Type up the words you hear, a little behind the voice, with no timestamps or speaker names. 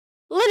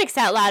Linux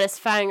Out Loud is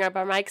firing up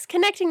our mics,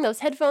 connecting those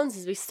headphones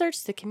as we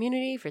search the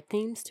community for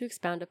themes to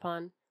expound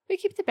upon. We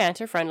keep the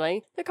banter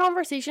friendly, the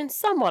conversation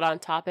somewhat on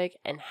topic,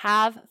 and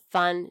have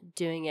fun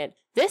doing it.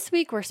 This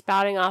week we're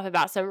spouting off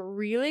about some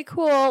really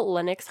cool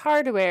Linux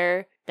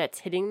hardware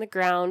that's hitting the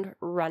ground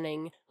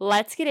running.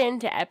 Let's get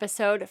into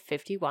episode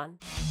 51.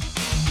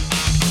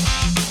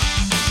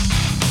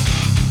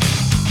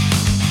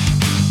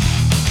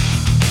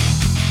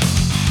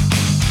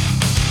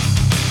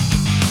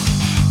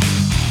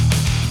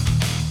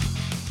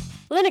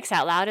 Linux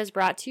Out Loud is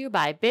brought to you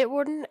by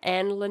Bitwarden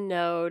and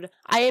Linode.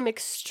 I am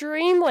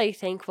extremely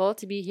thankful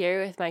to be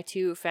here with my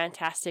two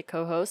fantastic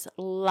co-hosts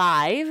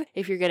live,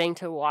 if you're getting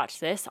to watch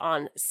this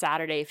on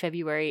Saturday,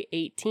 February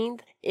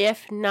 18th.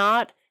 If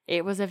not,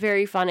 it was a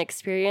very fun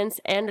experience,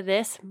 and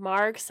this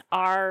marks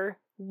our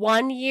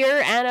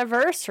 1-year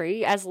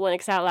anniversary as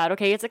Linux Out Loud.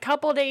 Okay, it's a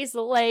couple days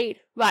late,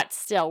 but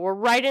still, we're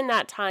right in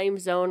that time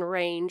zone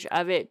range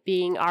of it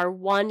being our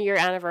 1-year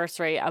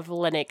anniversary of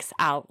Linux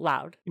Out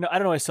Loud. You know, I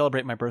don't always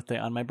celebrate my birthday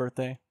on my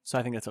birthday, so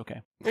I think that's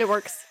okay. It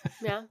works,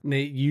 yeah.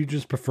 Nate, you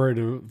just prefer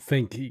to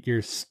think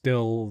you're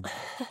still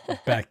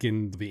back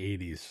in the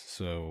 80s,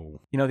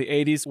 so... You know, the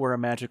 80s were a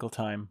magical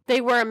time.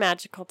 They were a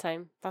magical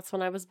time. That's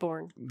when I was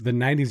born. The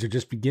 90s are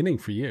just beginning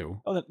for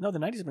you. Oh, no, the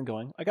 90s have been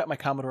going. I got my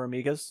Commodore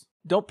Amigas.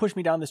 Don't push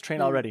me down this train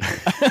already.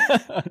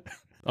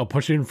 I'll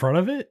push you in front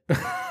of it?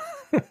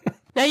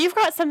 Now, you've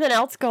got something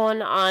else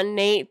going on,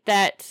 Nate,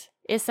 that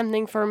is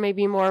something for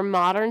maybe more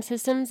modern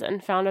systems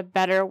and found a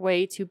better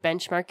way to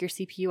benchmark your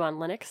CPU on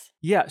Linux.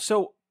 Yeah,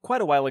 so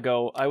quite a while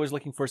ago, I was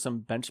looking for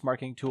some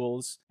benchmarking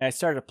tools, and I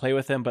started to play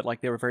with them, but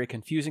like they were very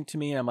confusing to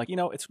me, and I'm like, you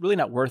know, it's really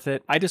not worth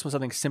it. I just want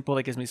something simple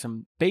that gives me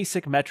some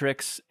basic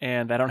metrics,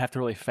 and I don't have to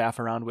really faff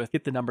around with,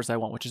 get the numbers I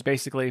want, which is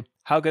basically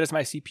how good is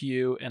my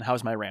CPU and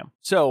how's my RAM.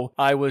 So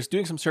I was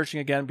doing some searching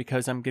again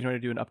because I'm getting ready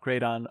to do an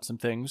upgrade on some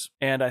things,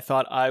 and I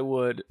thought I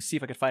would see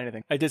if I could find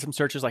anything. I did some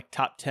searches like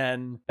top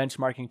 10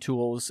 benchmarking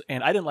tools,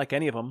 and I didn't like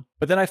any of them,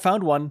 but then I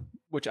found one,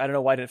 which I don't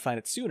know why I didn't find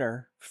it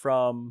sooner,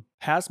 from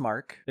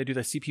Hasmark. They do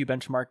the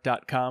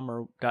cpubenchmark.com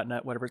or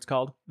 .net, whatever it's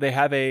called. They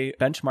have a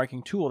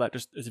benchmarking tool that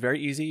just is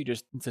very easy.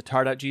 It's a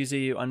tar.gz,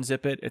 you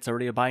unzip it, it's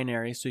already a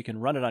binary, so you can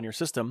run it on your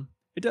system.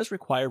 It does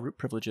require root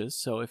privileges,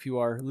 so if you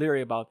are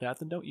leery about that,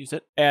 then don't use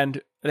it.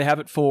 And they have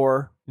it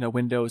for, you know,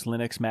 Windows,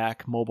 Linux,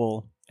 Mac,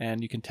 mobile,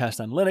 and you can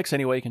test on Linux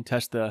anyway. You can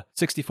test the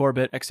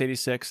 64-bit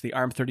x86, the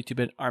ARM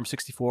 32-bit ARM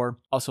 64,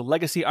 also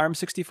legacy ARM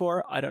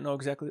 64. I don't know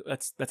exactly.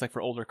 That's like for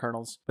older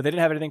kernels, but they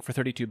didn't have anything for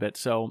 32-bit.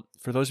 So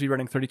for those of you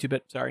running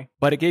 32-bit, sorry.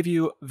 But it gave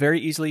you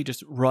very easily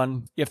just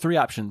run. You have 3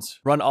 options: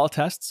 run all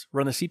tests,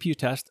 run the CPU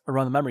test, or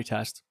run the memory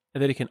test.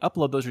 And then you can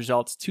upload those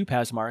results to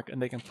Hasmark,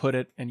 and they can put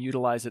it and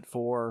utilize it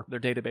for their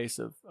database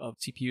of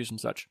CPUs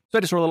and such. So I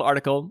just wrote a little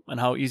article on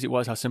how easy it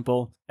was, how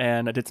simple,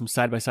 and I did some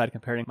side-by-side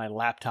comparing my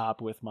laptop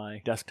with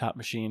my desktop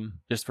machine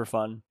just for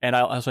fun. And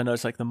I also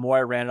noticed like the more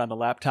I ran it on the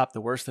laptop,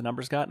 the worse the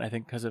numbers got. And I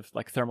think because of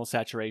like thermal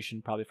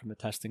saturation, probably from the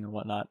testing and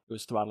whatnot, it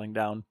was throttling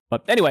down.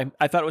 But anyway,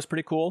 I thought it was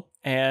pretty cool,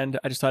 and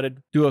I just thought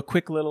I'd do a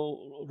quick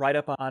little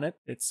write-up on it.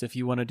 It's if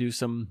you want to do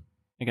some,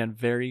 again,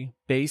 very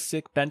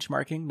basic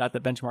benchmarking. Not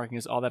that benchmarking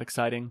is all that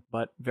exciting,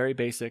 but very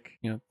basic.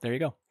 You know, there you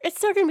go. It's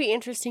still going to be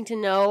interesting to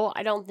know.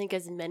 I don't think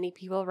as many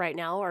people right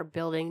now are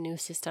building new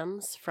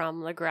systems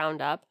from the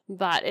ground up,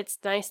 but it's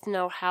nice to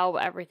know how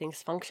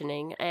everything's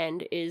functioning,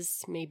 and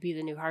is maybe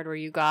the new hardware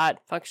you got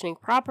functioning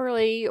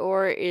properly,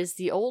 or is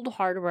the old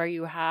hardware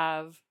you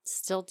have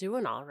still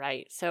doing all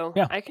right? So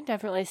yeah. I can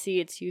definitely see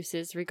its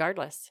uses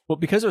regardless. Well,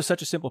 because it was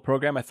such a simple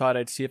program, I thought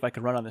I'd see if I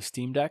could run on the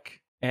Steam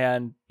Deck.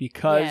 And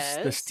because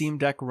the Steam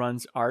Deck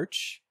runs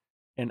Arch,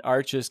 and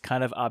Arch is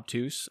kind of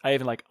obtuse, I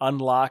even like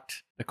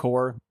unlocked the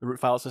core, the root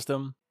file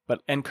system,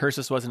 but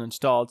Ncursus wasn't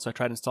installed. So I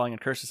tried installing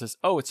Ncursus. It says,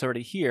 oh, it's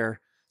already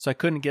here. So I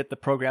couldn't get the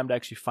program to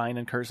actually find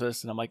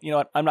Ncursus. And I'm like, you know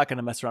what? I'm not going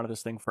to mess around with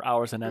this thing for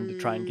hours on end to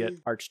try and get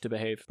Arch to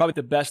behave. Probably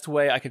the best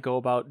way I could go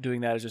about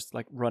doing that is just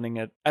like running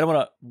it. I don't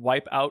want to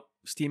wipe out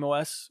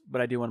SteamOS,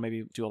 but I do want to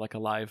maybe do like a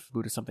live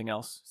boot of something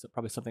else. So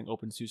probably something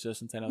OpenSUSE,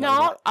 since I know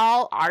not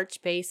all Arch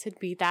base would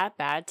be that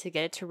bad to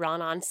get it to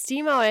run on.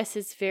 SteamOS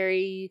is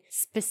very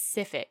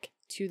specific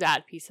to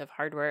that piece of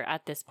hardware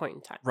at this point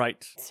in time.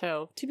 Right.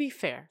 So, to be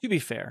fair,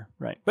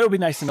 right. But it would be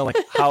nice to know like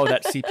how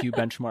that CPU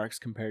benchmarks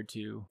compared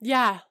to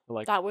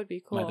like that would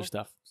be cool. My other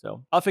stuff.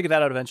 So I'll figure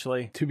that out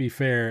eventually. To be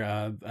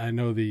fair, I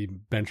know the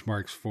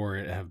benchmarks for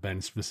it have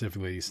been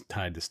specifically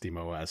tied to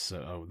SteamOS,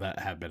 so that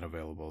have been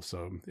available.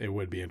 So it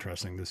would be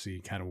interesting to see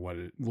kind of what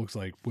it looks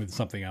like with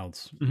something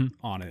else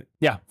on it.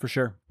 Yeah, for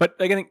sure. But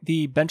I think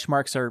the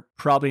benchmarks are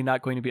probably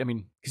not going to be, I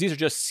mean, because these are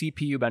just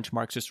CPU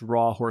benchmarks, just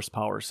raw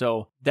horsepower.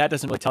 So that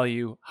doesn't really tell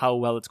you how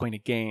well it's going to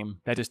game.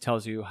 That just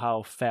tells you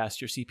how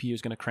fast your CPU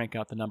is going to crank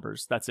out the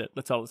numbers. That's it.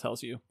 That's all it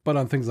tells you. But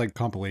on things like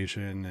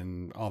compilation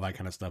and all that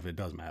kind of stuff, it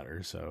does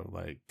matter. So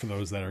like for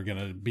those that are going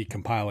to be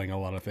compiling a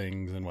lot of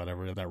things and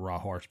whatever, that raw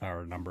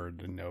horsepower number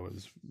to know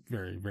is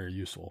very, very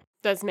useful.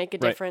 Does make a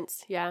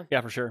difference. Yeah. Yeah,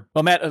 for sure.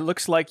 Well, Matt, it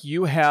looks like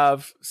you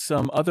have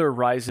some other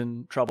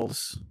Ryzen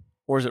troubles.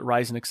 Or is it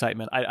Ryzen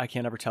excitement? I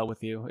can't ever tell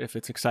with you if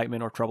it's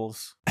excitement or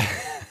troubles.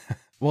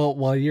 Well,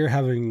 while you're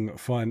having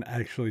fun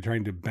actually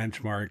trying to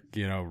benchmark,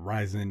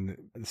 Ryzen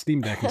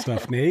Steam Deck and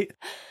stuff, Nate,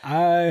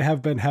 I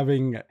have been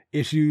having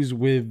issues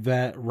with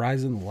that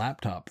Ryzen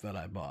laptop that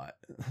I bought.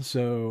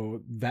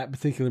 So that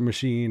particular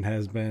machine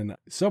has been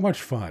so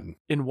much fun.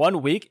 In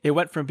 1 week, it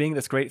went from being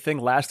this great thing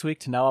last week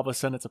to now all of a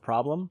sudden it's a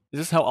problem. Is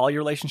this how all your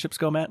relationships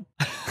go, Matt?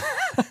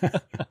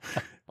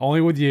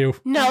 Only with you.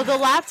 No, the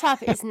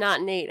laptop is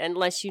not Nate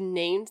unless you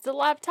named the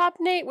laptop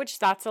Nate, which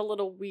that's a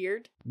little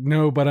weird.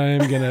 No, but I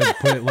am going to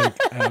put like,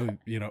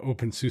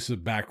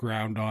 OpenSUSE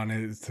background on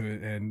it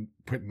and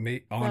put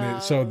Nate on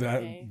it. So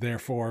that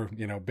therefore,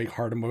 big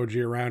heart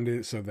emoji around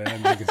it. So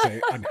then they can say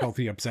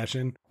unhealthy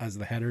obsession as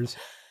the headers.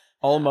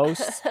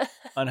 Almost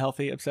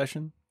unhealthy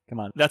obsession. Come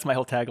on. That's my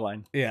whole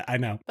tagline. Yeah, I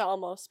know. The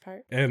almost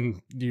part.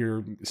 And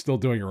you're still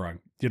doing it wrong.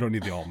 You don't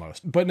need the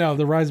almost. But no,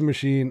 the Ryzen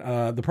machine,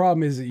 the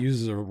problem is it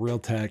uses a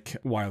Realtek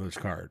wireless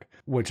card,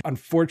 which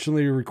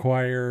unfortunately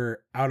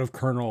require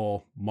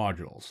out-of-kernel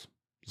modules.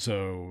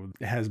 So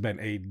it has been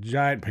a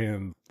giant pain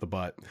in the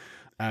butt.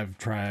 I've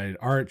tried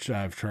Arch,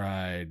 I've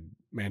tried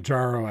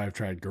Manjaro, I've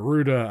tried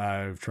Garuda,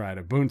 I've tried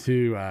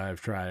Ubuntu,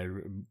 I've tried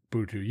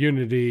Ubuntu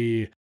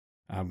Unity.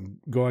 I'm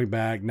going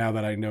back now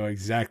that I know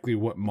exactly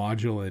what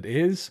module it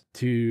is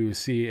to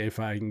see if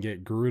I can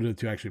get Garuda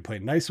to actually play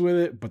nice with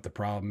it. But the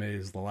problem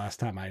is the last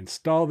time I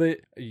installed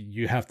it,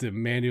 you have to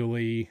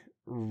manually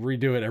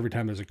redo it every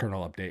time there's a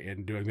kernel update.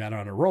 And doing that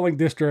on a rolling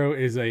distro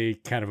is a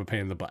kind of a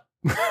pain in the butt.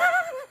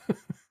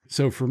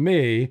 So for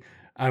me,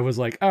 I was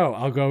like, oh,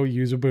 I'll go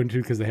use Ubuntu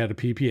because they had a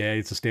PPA.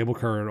 It's a stable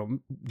kernel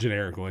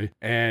generically.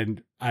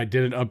 And I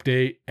did an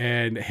update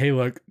and hey,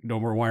 look, no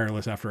more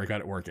wireless after I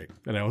got it working.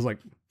 And I was like,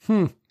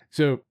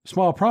 So,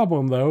 small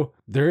problem though,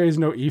 there is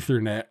no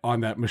Ethernet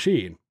on that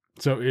machine.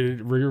 So it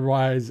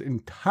relies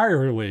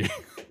entirely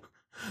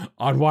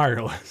on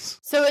wireless.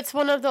 So it's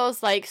one of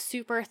those like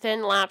super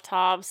thin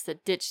laptops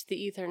that ditch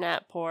the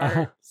Ethernet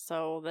port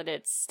so that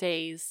it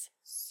stays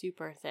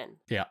super thin.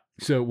 Yeah.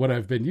 So what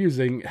I've been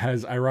using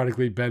has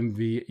ironically been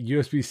the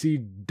USB-C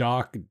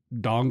dock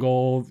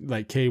dongle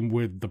that came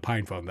with the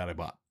PinePhone that I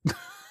bought.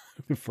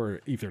 For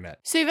Ethernet.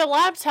 So you have a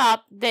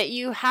laptop that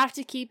you have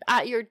to keep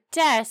at your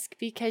desk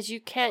because you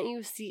can't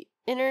use the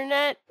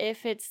internet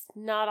if it's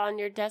not on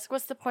your desk.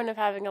 What's the point of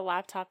having a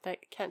laptop that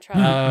can't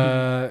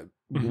travel?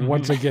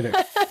 Once I get it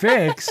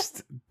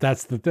fixed,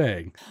 that's the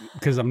thing.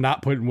 Because I'm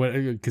not putting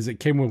because it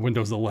came with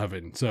Windows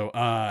 11. So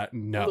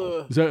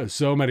no.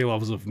 So many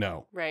levels of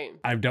no. Right.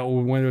 I've dealt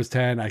with Windows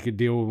 10. I could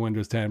deal with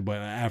Windows 10, but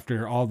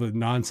after all the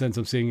nonsense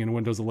I'm seeing in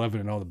Windows 11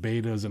 and all the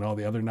betas and all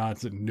the other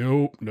nonsense,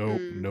 nope.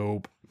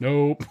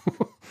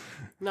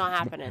 Not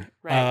happening.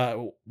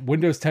 Right.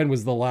 Windows 10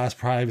 was the last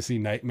privacy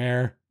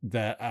nightmare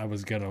that I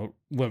was going to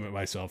limit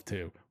myself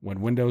to.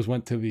 When Windows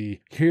went to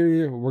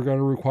here, we're going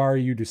to require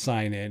you to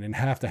sign in and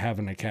have to have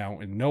an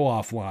account and no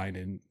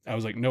offline. And I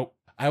was like, nope.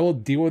 I will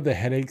deal with the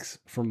headaches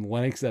from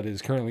Linux that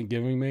is currently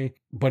giving me,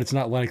 but it's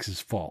not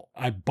Linux's fault.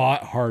 I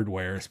bought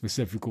hardware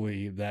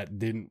specifically that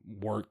didn't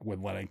work with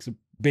Linux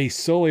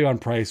based solely on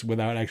price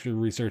without actually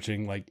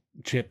researching like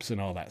chips and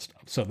all that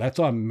stuff. So that's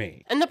on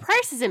me. And the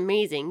price is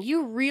amazing.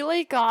 You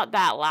really got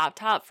that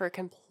laptop for a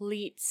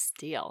complete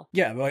steal.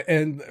 Yeah,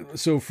 and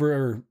so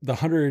for the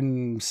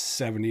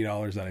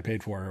 $170 that I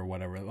paid for or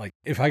whatever, like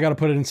if I got to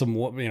put it in some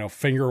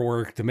finger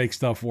work to make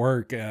stuff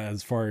work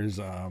as far as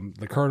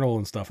the kernel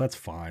and stuff, that's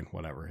fine.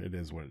 Whatever, it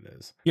is what it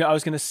is. Yeah, I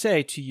was going to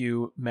say to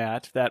you,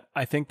 Matt, that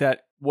I think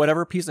that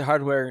whatever piece of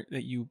hardware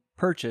that you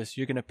purchase,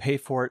 you're going to pay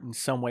for it in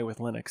some way with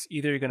Linux.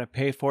 Either you're going to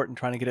pay for it and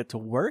trying to get it to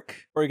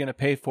work, or you're going to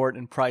pay for it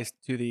in price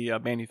to the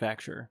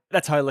manufacturer.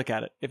 That's how I look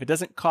at it. If it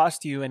doesn't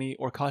cost you any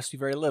or cost you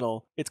very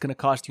little, it's going to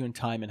cost you in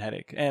time and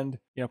headache, and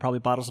probably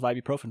bottles of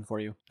ibuprofen for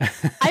you.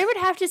 I would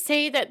have to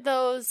say that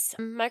those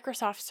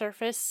Microsoft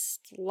Surface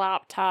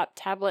laptop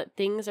tablet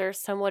things are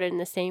somewhat in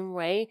the same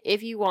way.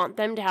 If you want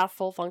them to have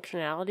full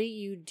functionality,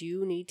 you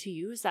do need to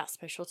use that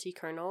specialty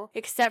kernel,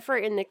 except for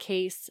in the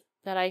case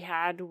that I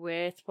had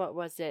with, what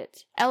was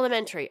it?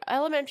 Elementary.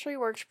 Elementary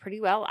worked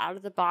pretty well out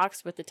of the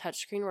box with the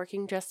touchscreen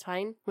working just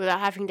fine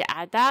without having to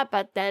add that.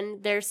 But then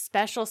there's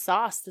special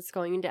sauce that's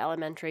going into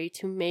Elementary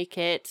to make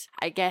it,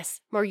 I guess,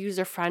 more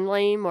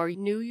user-friendly, more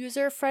new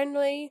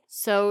user-friendly.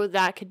 So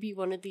that could be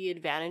one of the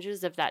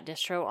advantages of that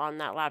distro on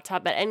that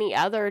laptop. But any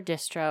other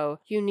distro,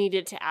 you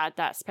needed to add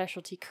that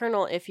specialty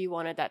kernel if you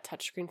wanted that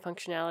touchscreen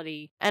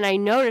functionality. And I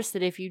noticed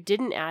that if you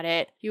didn't add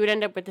it, you would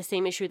end up with the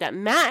same issue that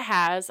Matt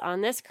has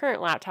on this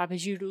current laptop,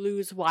 is you'd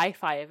lose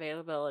Wi-Fi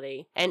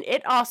availability. And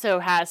it also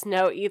has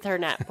no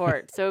Ethernet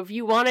port. So if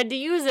you wanted to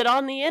use it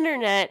on the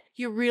internet,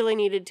 you really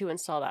needed to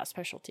install that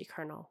specialty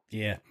kernel.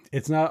 Yeah,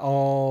 it's not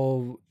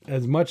all,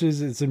 as much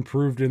as it's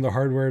improved in the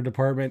hardware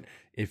department,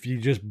 if you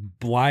just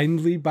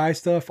blindly buy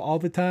stuff all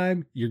the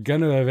time, you're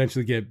going to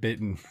eventually get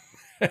bitten.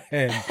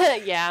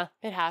 Yeah,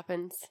 it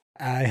happens.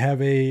 I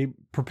have a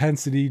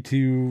propensity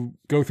to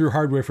go through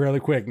hardware fairly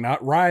quick.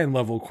 Not Ryan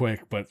level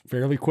quick, but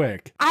fairly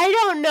quick. I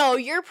don't know.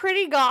 You're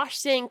pretty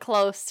gosh dang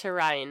close to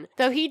Ryan.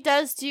 Though he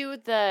does do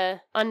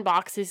the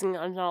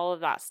unboxing and all of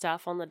that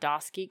stuff on the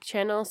DOS Geek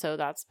channel, so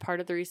that's part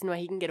of the reason why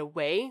he can get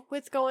away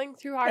with going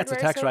through hardware It's a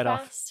tax so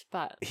write-off. fast.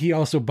 But He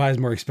also buys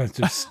more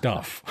expensive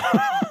stuff.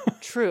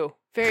 true.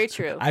 Very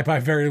true. I buy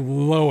very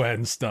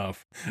low-end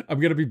stuff. I'm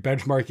going to be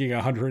benchmarking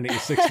a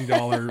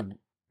 $160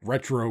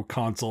 retro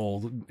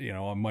console,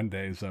 on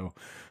Monday, so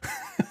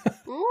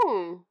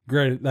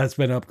great. That's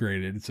been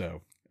upgraded.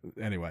 So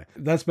anyway,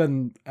 that's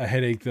been a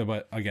headache,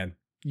 but again,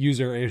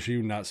 user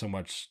issue, not so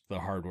much the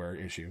hardware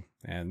issue.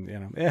 And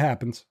it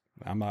happens.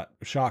 I'm not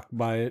shocked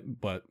by it,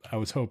 but I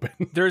was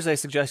hoping. There's a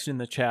suggestion in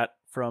the chat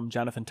from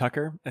Jonathan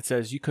Tucker. It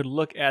says you could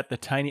look at the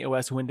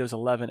TinyOS Windows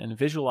 11 and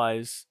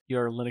visualize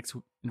your Linux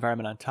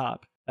environment on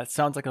top. That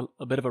sounds like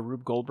a bit of a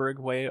Rube Goldberg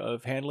way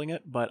of handling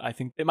it, but I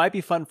think it might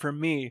be fun for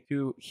me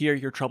to hear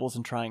your troubles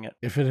in trying it.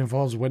 If it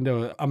involves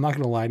Windows, I'm not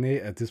going to lie,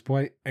 Nate, at this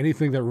point.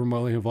 Anything that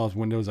remotely involves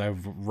Windows,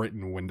 I've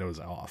written Windows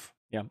off.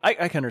 Yeah, I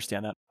can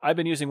understand that. I've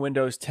been using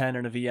Windows 10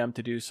 and a VM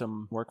to do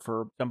some work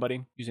for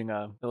somebody using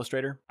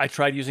Illustrator. I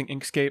tried using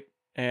Inkscape,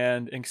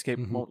 and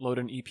Inkscape won't load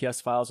in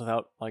EPS files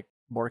without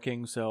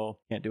working, so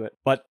can't do it.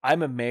 But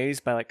I'm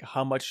amazed by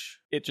how much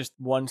it just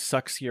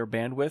sucks your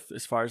bandwidth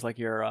as far as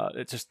your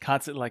it's just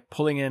constantly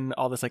pulling in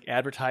all this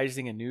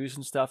advertising and news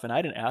and stuff, and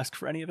I didn't ask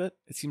for any of it.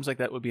 It seems like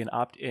that would be an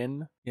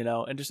opt-in,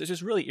 and it's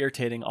just really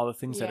irritating, all the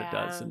things that it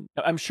does. And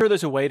I'm sure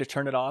there's a way to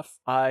turn it off.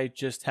 I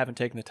just haven't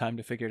taken the time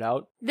to figure it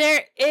out.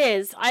 There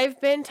is. I've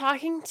been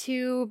talking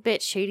to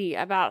Bit Shady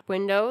about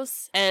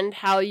Windows and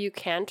how you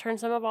can turn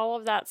some of all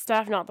of that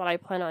stuff. Not that I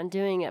plan on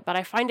doing it, but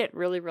I find it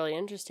really, really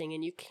interesting.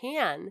 And you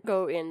can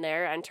go in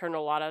there and turn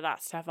a lot of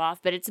that stuff off.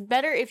 But it's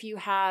better if you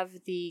have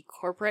the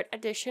corporate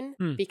edition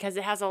because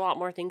it has a lot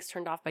more things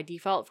turned off by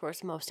default. Of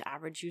course, most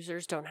average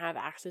users don't have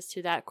access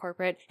to that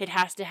corporate. It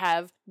has to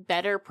have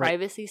better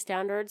privacy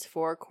standards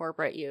for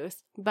corporate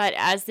use. But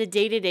as the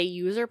day-to-day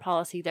user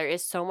policy, there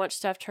is so much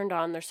stuff turned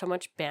on. There's so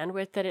much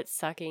bandwidth that it's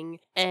sucking.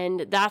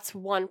 And that's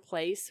one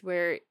place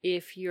where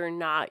if you're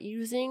not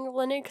using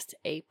Linux,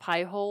 a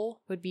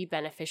Pi-hole would be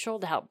beneficial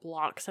to help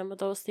block some of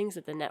those things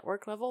at the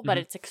network level. But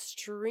it's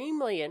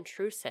extremely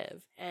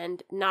intrusive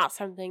and not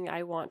something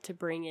I want to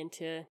bring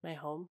into my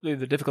home. The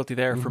difficulty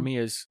there for me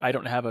is I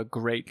don't have a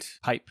great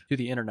pipe to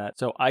the internet,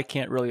 so I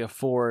can't really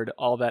afford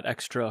all that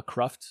extra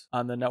cruft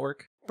on the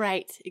network.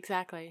 Right,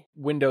 exactly.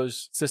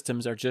 Windows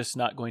systems are just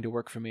not going to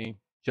work for me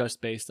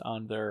just based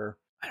on their,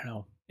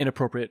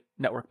 inappropriate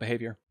network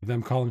behavior.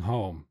 Them calling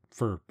home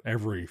for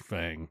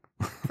everything.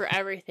 For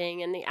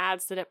everything, and the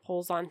ads that it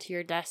pulls onto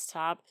your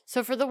desktop.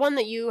 So for the one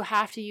that you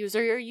have to use,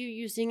 or are you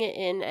using it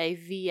in a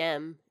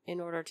VM in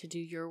order to do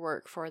your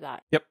work for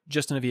that? Yep,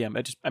 just in a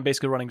VM. I'm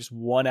basically running just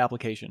one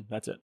application.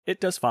 That's it.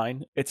 It does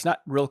fine. It's not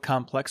real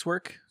complex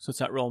work, so it's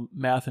not real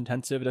math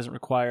intensive. It doesn't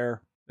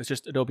require... It's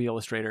just Adobe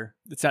Illustrator.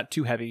 It's not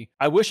too heavy.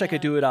 I wish I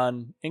could do it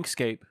on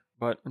Inkscape,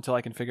 but until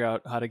I can figure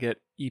out how to get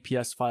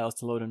EPS files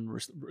to load in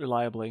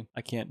reliably,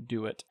 I can't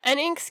do it. And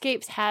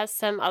Inkscape has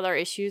some other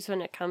issues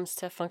when it comes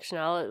to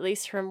functionality, at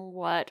least from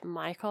what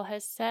Michael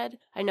has said.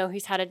 I know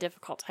he's had a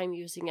difficult time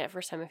using it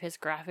for some of his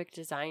graphic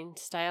design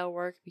style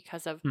work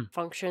because of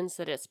functions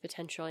that it's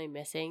potentially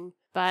missing.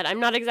 But I'm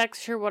not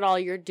exactly sure what all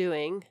you're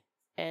doing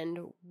and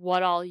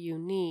what all you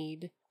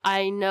need.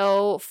 I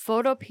know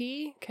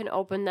Photopea can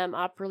open them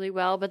up really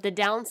well, but the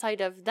downside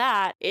of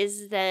that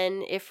is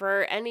then if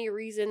for any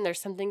reason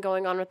there's something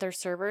going on with their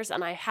servers,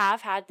 and I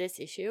have had this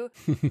issue,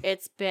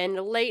 it's been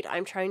late,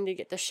 I'm trying to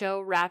get the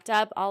show wrapped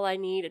up, all I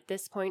need at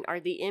this point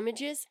are the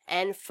images,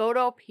 and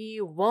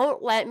Photopea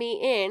won't let me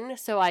in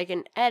so I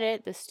can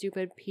edit the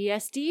stupid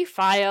PSD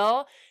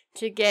file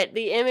to get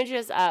the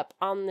images up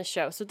on the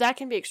show. So that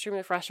can be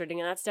extremely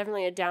frustrating, and that's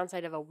definitely a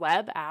downside of a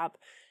web app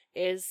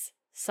is...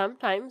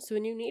 sometimes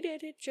when you need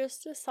it, it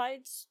just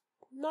decides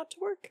not to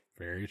work.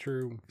 Very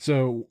true.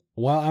 So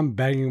while I'm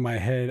banging my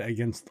head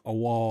against a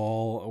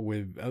wall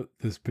with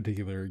this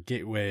particular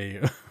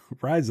Gateway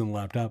Ryzen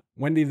laptop,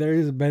 Wendy,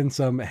 there's been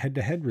some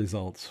head-to-head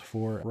results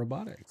for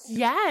robotics.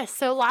 Yeah,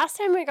 so last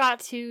time we got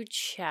to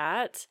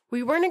chat,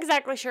 we weren't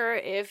exactly sure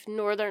if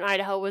Northern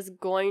Idaho was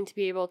going to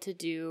be able to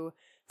do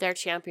their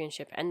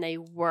championship, and they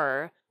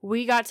were.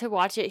 We got to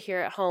watch it here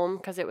at home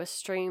because it was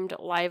streamed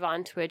live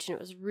on Twitch, and it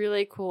was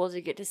really cool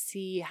to get to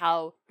see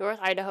how North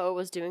Idaho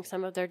was doing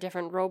some of their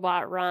different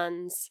robot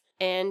runs.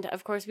 And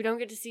of course, we don't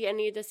get to see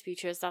any of the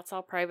speeches. That's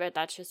all private.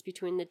 That's just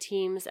between the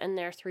teams and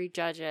their 3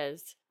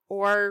 judges,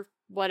 or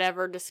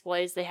whatever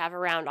displays they have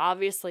around.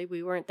 Obviously,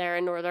 we weren't there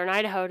in Northern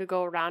Idaho to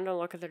go around and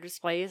look at their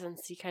displays and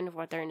see kind of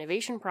what their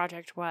innovation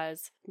project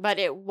was. But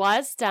it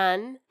was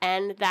done,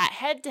 and that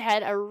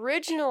head-to-head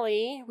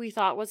originally we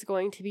thought was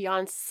going to be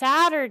on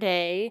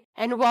Saturday,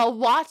 and while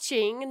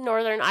watching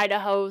Northern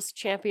Idaho's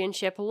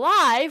championship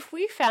live,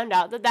 we found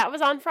out that that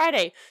was on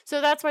Friday.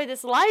 So that's why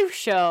this live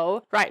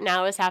show right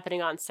now is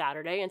happening on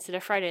Saturday. Instead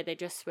of Friday, they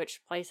just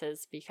switched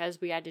places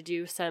because we had to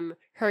do some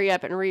hurry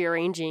up and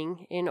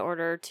rearranging in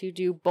order to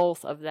do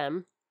both of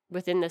them.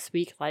 within this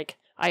week like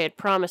I had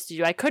promised to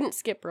do. I couldn't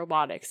skip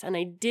robotics, and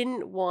I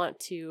didn't want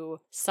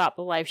to stop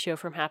the live show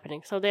from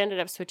happening, so they ended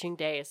up switching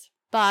days.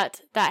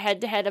 But that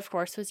head-to-head, of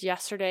course, was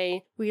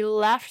yesterday. We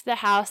left the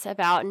house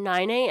about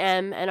 9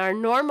 a.m., and our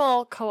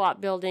normal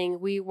co-op building,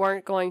 we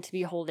weren't going to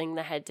be holding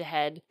the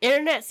head-to-head.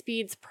 Internet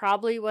speeds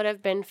probably would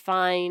have been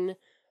fine,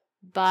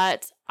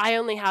 but I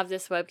only have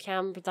this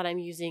webcam that I'm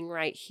using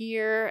right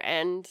here,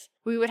 and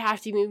we would have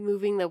to be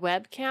moving the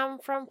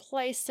webcam from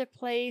place to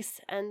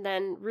place, and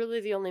then really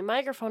the only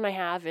microphone I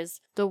have is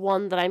the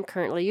one that I'm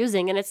currently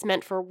using, and it's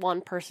meant for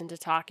one person to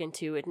talk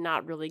into it,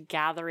 not really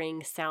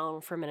gathering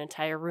sound from an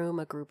entire room,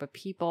 a group of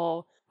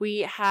people.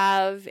 We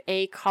have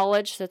a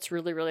college that's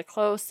really, really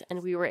close,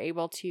 and we were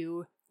able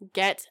to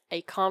get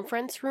a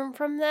conference room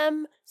from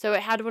them. So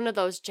it had one of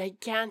those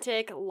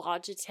gigantic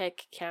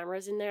Logitech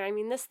cameras in there. I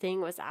mean, this thing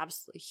was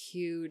absolutely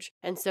huge.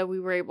 And so we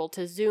were able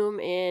to zoom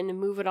in,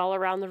 move it all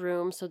around the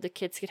room so the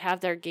kids could have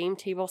their game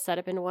table set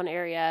up in one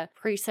area,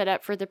 pre-set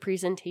up for the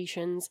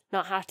presentations,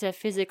 not have to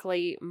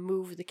physically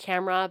move the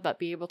camera, but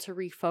be able to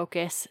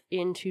refocus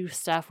into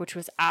stuff, which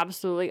was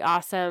absolutely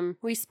awesome.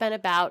 We spent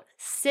about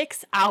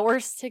 6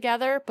 hours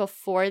together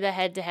before the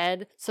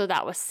head-to-head. So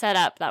that was set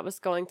up. That was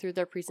going through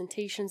their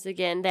presentations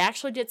again. They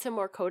actually did some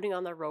more coding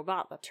on the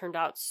robot that turned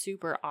out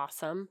super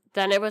awesome.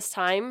 Then it was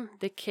time.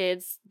 The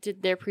kids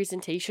did their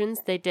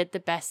presentations. They did the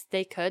best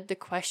they could. The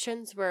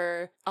questions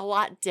were a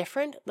lot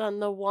different than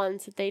the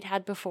ones that they'd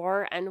had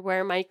before, and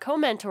where my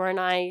co-mentor and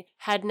I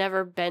had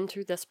never been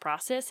through this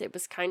process, it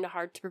was kind of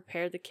hard to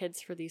prepare the kids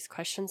for these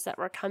questions that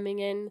were coming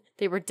in.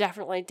 They were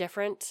definitely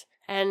different.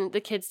 And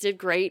the kids did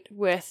great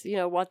with,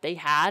 what they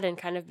had and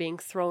kind of being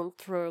thrown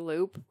through a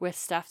loop with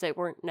stuff they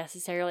weren't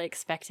necessarily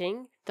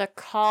expecting. The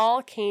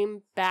call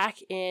came back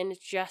in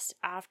just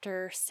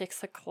after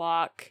 6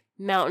 o'clock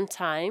Mountain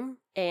Time,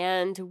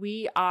 and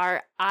we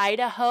are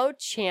Idaho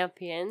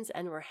champions,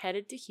 and we're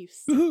headed to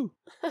Houston.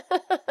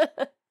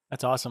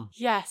 That's awesome.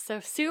 Yeah,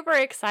 so super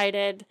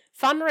excited.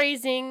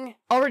 Fundraising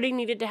already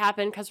needed to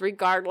happen because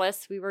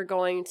regardless, we were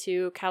going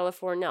to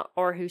California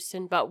or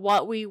Houston, but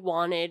what we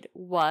wanted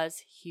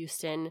was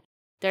Houston.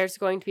 There's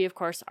going to be, of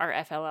course, our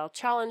FLL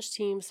Challenge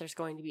teams. There's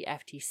going to be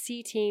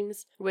FTC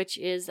teams, which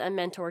is a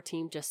mentor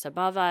team just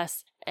above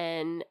us,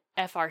 and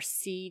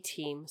FRC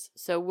teams.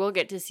 So we'll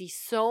get to see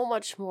so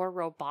much more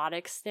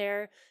robotics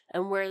there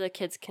and where the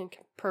kids can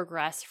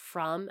progress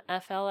from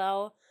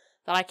FLL.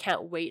 That I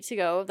can't wait to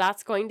go.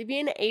 That's going to be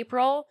in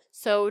April.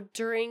 So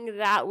during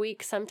that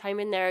week, sometime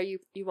in there, you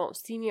won't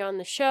see me on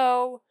the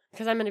show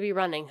because I'm going to be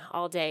running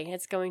all day.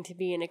 It's going to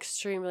be an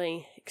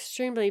extremely,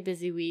 extremely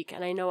busy week.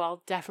 And I know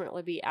I'll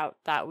definitely be out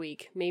that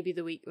week. Maybe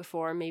the week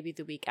before, maybe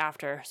the week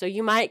after. So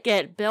you might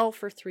get Bill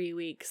for 3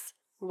 weeks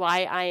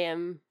while I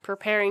am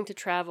preparing to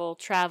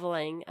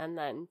traveling, and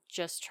then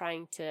just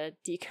trying to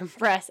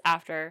decompress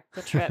after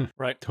the trip.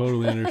 Right.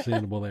 Totally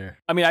understandable there.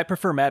 I mean, I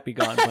prefer Matt be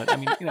gone, but I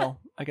mean,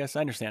 I guess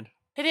I understand.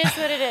 It is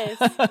what it is.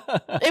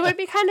 It would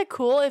be kind of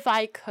cool if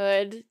I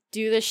could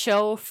do the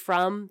show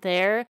from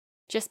there,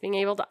 just being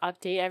able to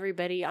update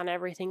everybody on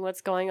everything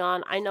what's going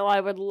on. I know I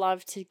would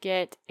love to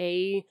get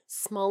a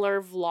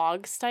smaller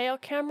vlog style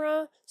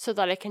camera so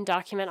that I can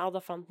document all the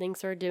fun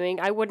things we're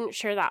doing. I wouldn't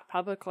share that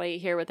publicly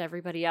here with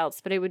everybody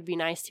else, but it would be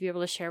nice to be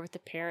able to share with the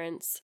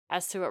parents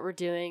as to what we're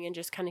doing and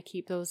just kind of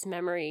keep those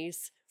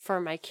memories for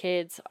my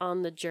kids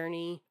on the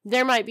journey.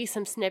 There might be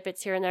some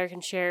snippets here and there I can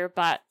share,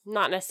 but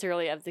not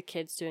necessarily of the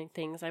kids doing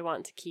things. I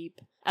want to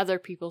keep other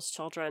people's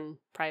children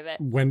private.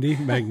 Wendy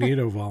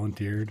Magneto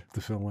volunteered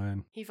to fill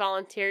in. He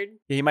volunteered.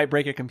 Yeah, he might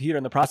break a computer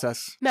in the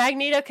process.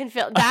 Magneto can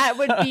fill. That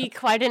would be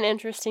quite an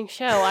interesting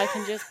show. I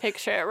can just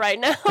picture it right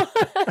now.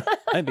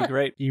 That'd be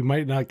great. You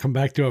might not come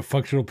back to a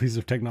functional piece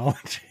of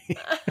technology.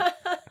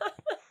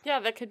 Yeah,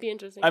 that could be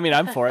interesting. I mean,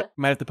 I'm for it.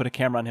 Might have to put a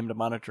camera on him to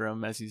monitor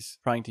him as he's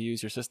trying to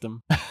use your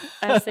system.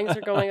 As things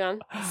are going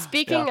on.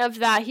 Speaking of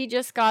that, he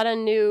just got a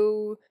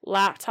new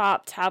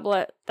laptop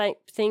tablet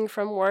thing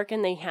from work,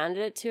 and they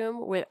handed it to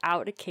him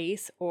without a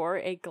case or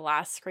a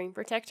glass screen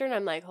protector. And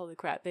I'm like, holy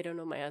crap, they don't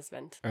know my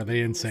husband. Are they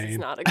insane? It's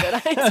not a good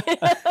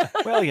idea.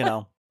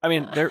 Well, I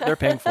mean, they're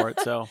paying for it,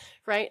 so.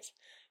 Right.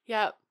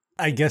 Yeah.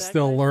 I guess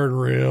they'll learn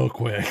real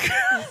quick.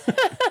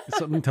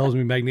 Something tells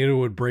me Magneto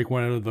would break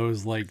one of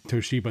those like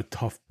Toshiba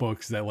tough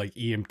books that like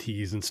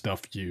EMTs and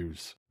stuff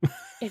use.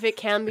 If it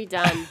can be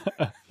done,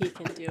 he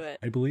can do it.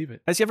 I believe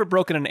it. Has he ever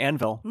broken an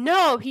anvil?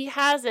 No, he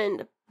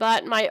hasn't.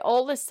 But my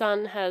oldest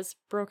son has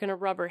broken a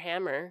rubber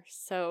hammer,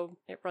 so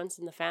it runs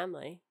in the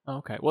family.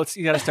 Okay. Well,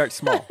 you got to start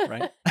small,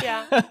 right?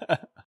 Yeah.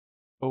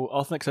 Oh,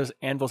 Althnix says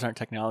anvils aren't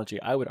technology.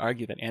 I would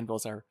argue that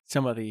anvils are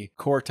some of the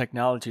core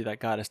technology that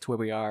got us to where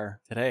we are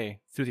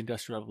today through the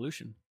Industrial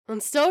Revolution.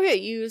 And still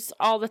get used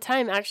all the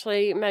time.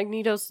 Actually,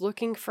 Magneto's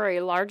looking for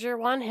a larger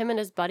one. Him and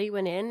his buddy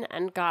went in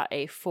and got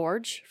a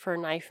forge for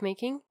knife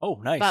making. Oh,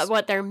 nice. But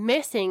what they're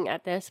missing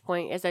at this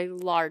point is a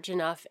large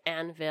enough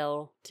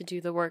anvil to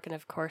do the work. And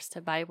of course,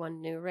 to buy one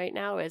new right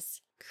now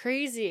is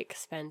crazy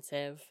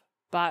expensive.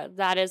 but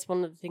that is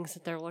one of the things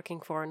that they're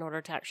looking for in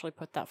order to actually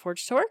put that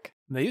forge to work.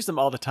 They use them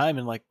all the time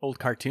in like old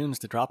cartoons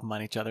to drop them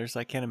on each other, so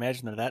I can't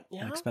imagine they're that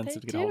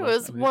expensive to get hold of. It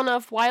was one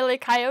of Wile E.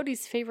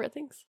 Coyote's favorite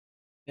things.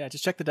 Yeah,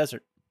 just check the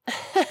desert.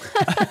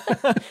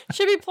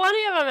 Should be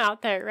plenty of them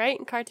out there, right?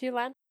 In cartoon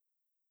land.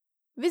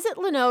 Visit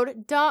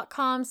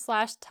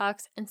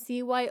Linode.com/tux and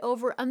see why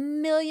over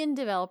 1 million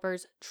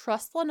developers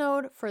trust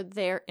Linode for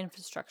their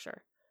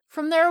infrastructure.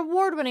 From their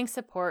award-winning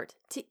support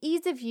to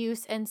ease of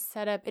use and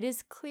setup, it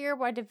is clear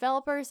why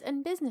developers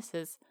and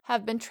businesses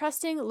have been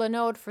trusting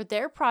Linode for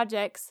their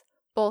projects,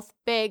 both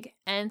big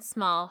and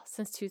small,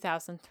 since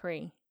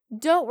 2003.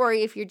 Don't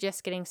worry if you're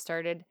just getting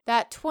started.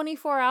 That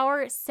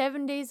 24-hour,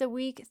 7 days a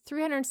week,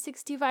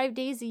 365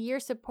 days a year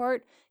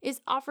support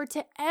is offered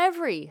to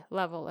every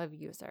level of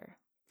user.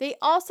 They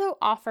also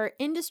offer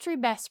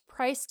industry-best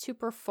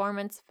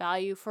price-to-performance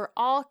value for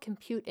all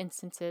compute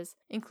instances,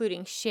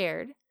 including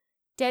shared,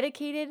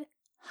 dedicated,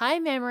 high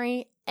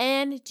memory,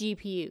 and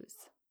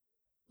GPUs.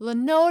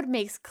 Linode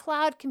makes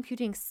cloud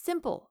computing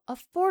simple,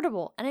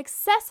 affordable, and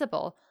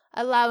accessible,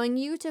 allowing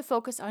you to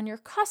focus on your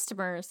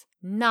customers,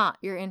 not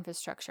your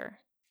infrastructure.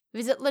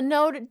 Visit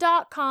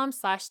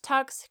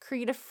linode.com/tux,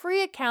 create a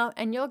free account,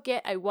 and you'll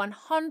get a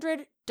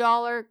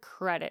 $100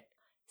 credit.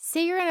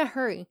 Say you're in a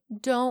hurry,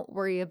 don't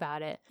worry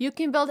about it. You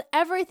can build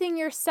everything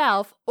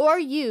yourself or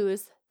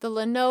use the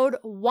Linode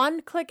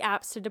one-click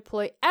apps to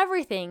deploy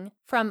everything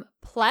from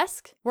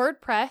Plesk,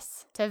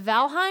 WordPress, to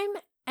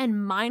Valheim, and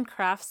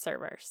Minecraft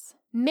servers.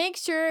 Make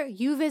sure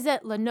you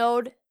visit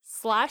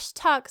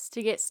Linode.com/tux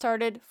to get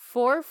started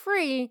for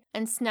free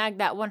and snag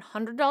that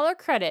 $100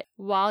 credit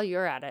while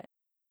you're at it.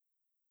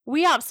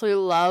 We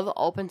absolutely love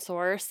open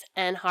source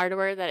and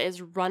hardware that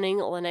is running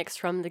Linux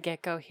from the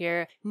get-go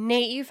here.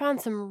 Nate, you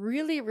found some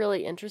really,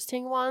 really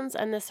interesting ones,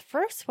 and this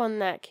first one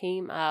that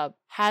came up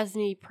has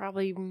me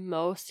probably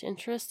most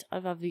interest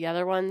of the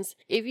other ones.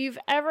 If you've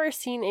ever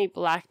seen a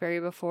BlackBerry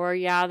before,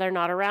 yeah, they're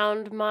not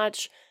around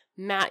much.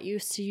 Matt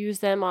used to use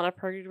them on a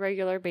pretty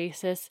regular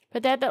basis,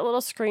 but they had that little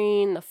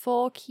screen, the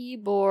full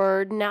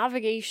keyboard,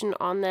 navigation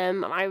on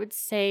them. I would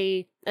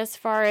say as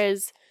far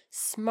as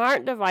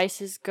smart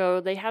devices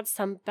go, they had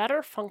some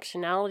better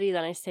functionality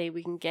than I say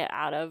we can get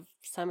out of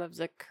some of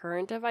the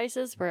current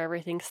devices where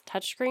everything's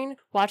touchscreen.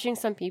 Watching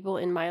some people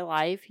in my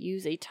life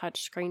use a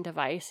touchscreen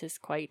device is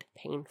quite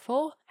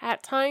painful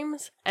at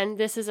times, and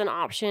this is an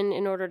option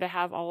in order to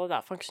have all of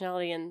that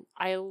functionality. And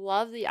I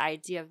love the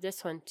idea of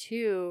this one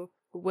too,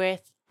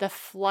 with the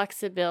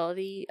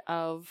flexibility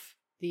of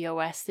the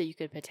OS that you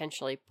could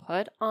potentially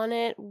put on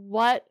it.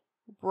 What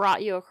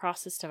brought you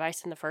across this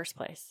device in the first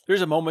place?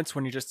 There's a moments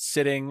when you're just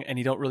sitting and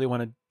you don't really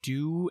want to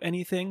do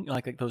anything,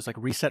 like those like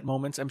reset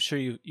moments. I'm sure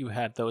you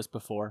had those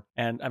before.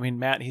 And I mean,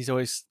 Matt, he's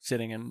always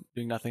sitting and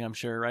doing nothing, I'm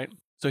sure, right?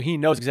 So he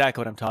knows exactly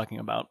what I'm talking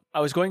about.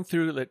 I was going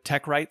through the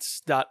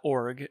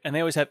techrights.org, and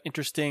they always have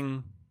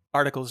interesting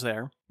articles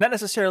there. Not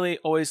necessarily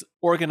always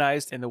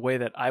organized in the way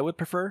that I would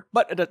prefer,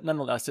 but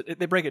nonetheless,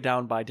 they break it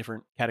down by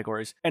different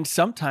categories. And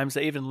sometimes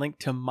they even link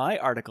to my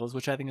articles,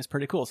 which I think is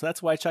pretty cool. So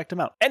that's why I checked them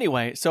out.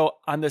 Anyway, so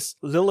on this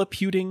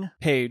Liliputing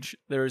page,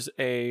 there's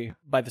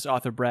by this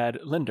author, Brad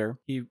Linder.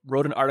 He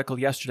wrote an article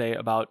yesterday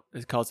about,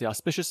 it's called The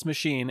Auspicious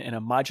Machine in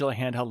a Modular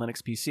Handheld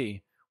Linux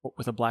PC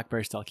with a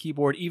BlackBerry style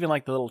keyboard, even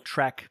like the little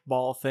track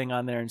ball thing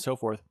on there and so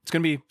forth. It's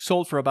going to be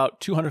sold for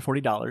about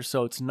 $240,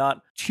 so it's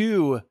not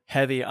too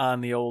heavy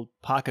on the old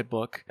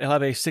pocketbook. It'll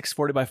have a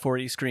 640 by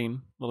 40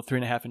 screen, little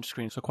 3.5-inch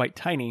screen, so quite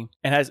tiny,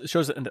 and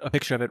shows a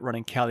picture of it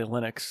running Kali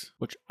Linux,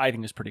 which I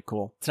think is pretty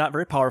cool. It's not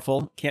very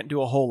powerful, can't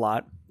do a whole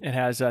lot. It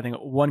has, I think,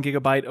 1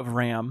 gigabyte of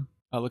RAM,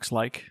 looks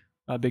like.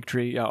 A Big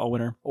Tree, a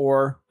winner.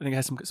 Or I think it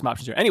has some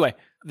options here. Anyway,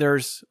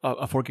 there's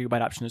a 4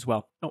 gigabyte option as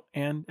well. Oh,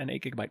 and an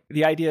 8 gigabyte.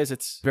 The idea is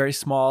it's very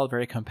small,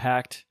 very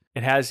compact.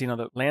 It has,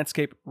 the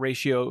landscape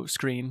ratio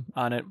screen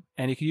on it,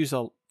 and you can use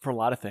it for a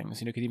lot of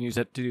things. You could even use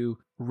it to do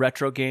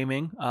retro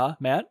gaming,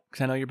 Matt,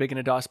 because I know you're big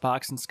into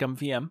DOSBox and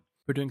ScumVM.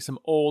 We're doing some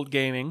old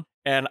gaming,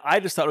 and I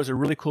just thought it was a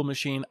really cool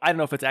machine. I don't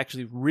know if it's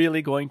actually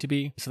really going to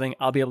be something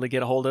I'll be able to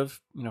get a hold of,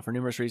 for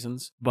numerous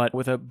reasons. But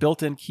with a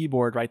built-in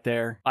keyboard right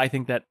there, I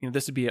think that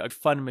this would be a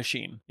fun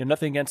machine.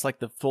 Nothing against like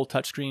the full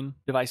touchscreen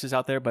devices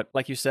out there, but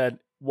like you said,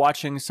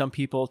 watching some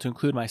people, to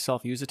include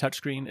myself, use a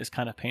touchscreen is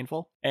kind of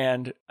painful.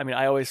 And I mean,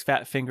 I always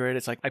fat finger it.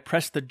 It's like I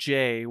press the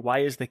J. Why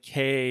is the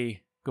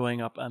K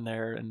going up on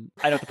there? And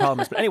I know what the problem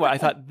is. But anyway, I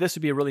thought this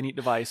would be a really neat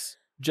device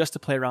just to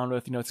play around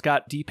with. It's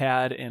got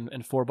D-pad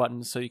and 4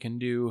 buttons, so you can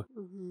do,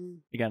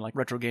 again, like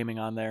retro gaming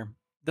on there.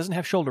 It doesn't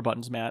have shoulder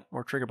buttons, Matt,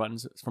 or trigger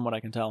buttons, from what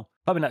I can tell.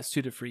 Probably not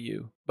suited for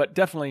you, but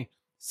definitely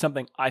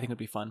something I think would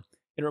be fun.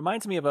 It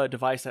reminds me of a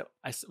device that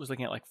I was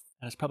looking at,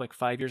 it's probably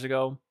 5 years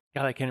ago.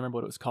 God, I can't remember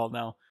what it was called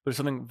now, but it's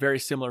something very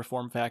similar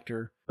form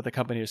factor, but the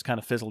company just kind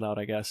of fizzled out,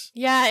 I guess.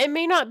 Yeah, it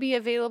may not be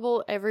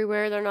available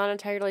everywhere. They're not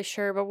entirely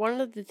sure, but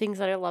one of the things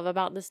that I love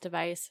about this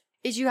device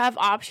is you have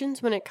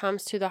options when it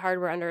comes to the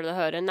hardware under the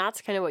hood, and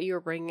that's kind of what you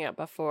were bringing up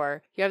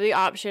before. You have the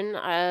option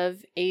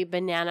of a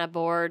Banana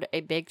board,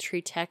 a Big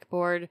Tree Tech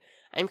board,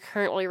 I'm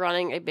currently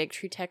running a Big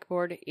Tree Tech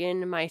board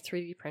in my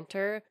 3D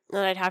printer,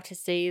 and I'd have to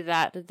say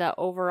that the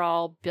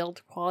overall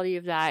build quality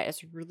of that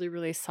is really,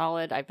 really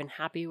solid. I've been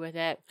happy with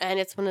it, and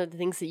it's one of the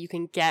things that you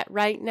can get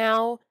right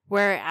now,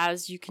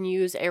 whereas you can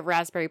use a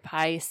Raspberry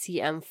Pi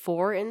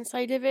CM4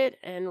 inside of it,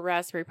 and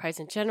Raspberry Pis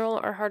in general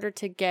are harder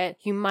to get.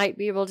 You might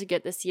be able to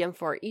get the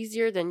CM4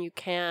 easier than you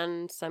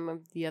can some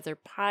of the other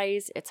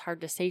Pis. It's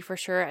hard to say for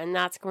sure, and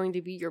that's going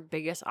to be your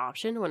biggest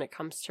option when it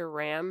comes to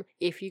RAM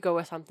if you go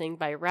with something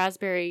by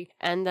Raspberry.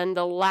 And then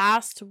the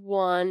last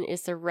one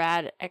is the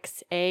Rad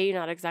XA,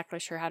 not exactly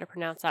sure how to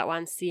pronounce that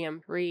one,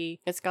 CM3.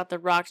 It's got the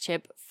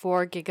Rockchip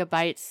 4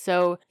 gigabytes,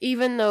 so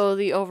even though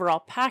the overall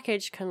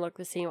package can look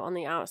the same on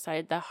the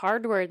outside, the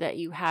hardware that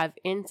you have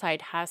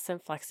inside has some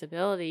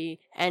flexibility,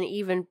 and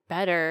even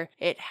better,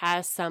 it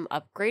has some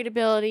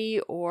upgradability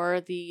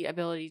or the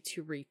ability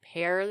to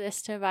repair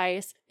this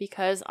device,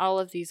 because all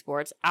of these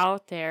boards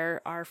out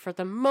there are, for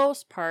the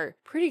most part,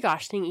 pretty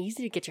gosh dang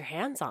easy to get your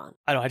hands on.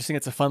 I don't know. I just think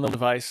it's a fun little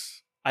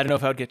device. I don't know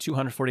if I would get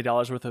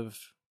 $240 worth of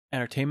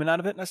entertainment out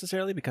of it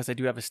necessarily, because I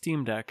do have a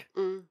Steam Deck,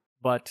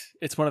 but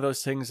it's one of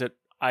those things that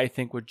I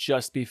think would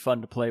just be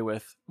fun to play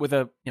with. With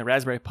a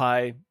Raspberry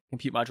Pi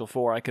Compute Module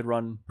 4, I could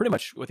run pretty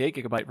much, with the 8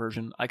 gigabyte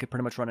version, I could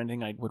pretty much run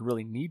anything I would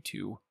really need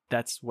to.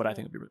 That's what I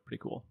think would be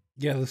pretty cool.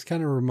 Yeah, this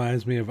kind of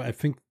reminds me of, I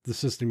think the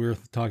system we were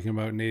talking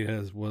about,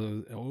 Nate,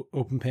 was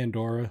Open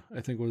Pandora,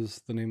 I think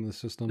was the name of the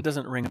system. It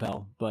doesn't ring a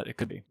bell, but it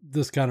could be.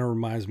 This kind of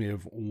reminds me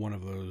of one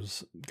of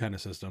those kind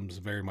of systems,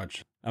 very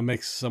much a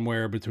mix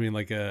somewhere between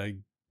like a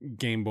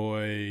Game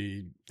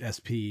Boy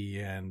SP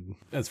and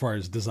as far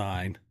as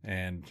design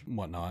and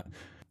whatnot.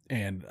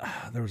 And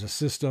there was a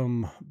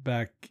system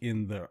back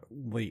in the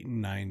late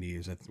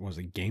 90s, it was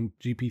a Game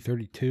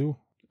GP32.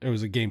 It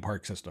was a game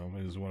park system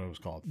is what it was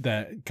called.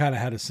 That kind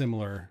of had a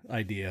similar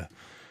idea,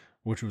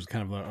 which was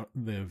kind of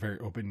the very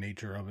open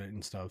nature of it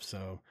and stuff.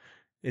 So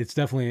it's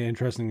definitely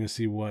interesting to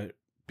see what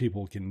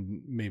people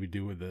can maybe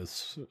do with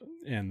this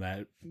and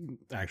that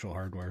actual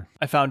hardware.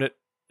 I found it.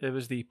 It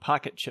was the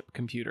Pocket Chip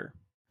computer.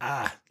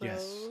 Ah,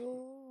 yes.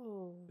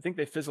 I think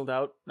they fizzled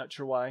out. Not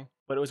sure why,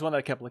 but it was one that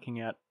I kept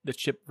looking at. The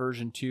chip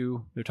version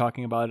 2, they're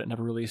talking about it,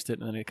 never released it,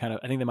 and then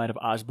I think they might have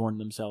Osborne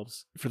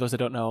themselves. For those that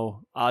don't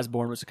know,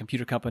 Osborne was a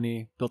computer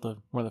company, built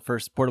one of the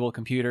first portable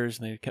computers,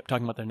 and they kept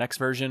talking about their next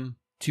version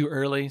too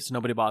early, so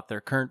nobody bought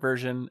their current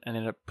version and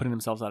ended up putting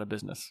themselves out of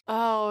business.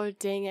 Oh,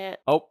 dang it.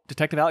 Oh,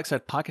 Detective Alex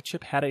said Pocket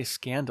Chip had a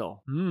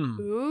scandal.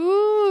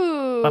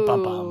 Ooh. Bum,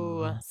 bum,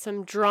 bum.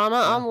 Some drama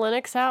on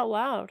Linux Out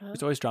Loud, huh?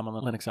 There's always drama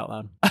on Linux Out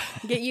Loud.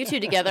 Get you two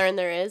together and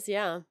there is,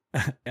 yeah.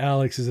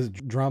 Alex, is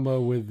it drama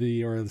with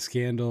the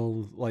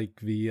scandal like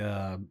the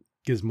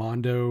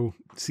Gizmondo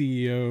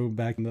CEO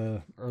back in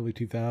the early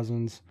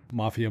 2000s?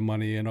 Mafia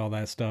money and all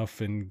that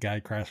stuff, and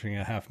guy crashing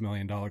a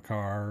 $500,000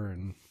 car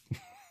and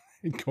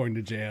going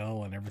to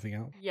jail and everything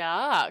else.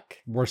 Yuck.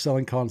 Worst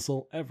selling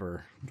console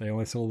ever. They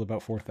only sold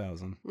about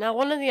 4,000. Now,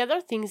 one of the other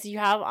things you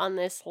have on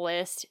this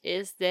list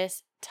is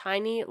this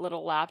tiny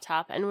little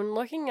laptop. And when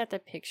looking at the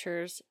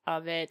pictures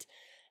of it,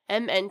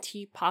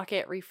 MNT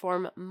Pocket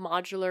Reform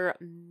Modular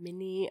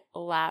Mini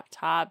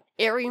Laptop,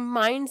 it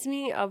reminds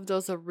me of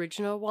those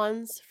original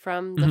ones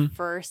from the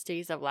first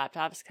days of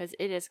laptops, because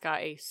it has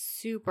got a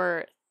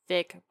super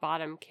thick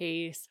bottom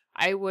case.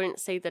 I wouldn't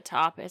say the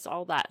top is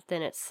all that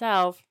thin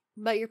itself,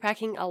 but you're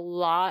packing a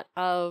lot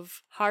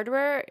of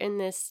hardware in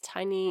this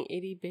tiny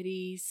itty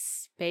bitty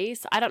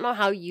space. I don't know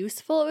how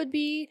useful it would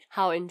be,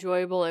 how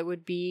enjoyable it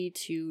would be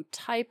to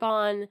type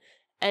on,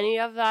 any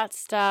of that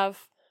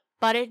stuff.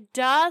 But it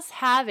does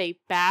have a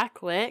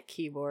backlit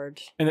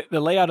keyboard. And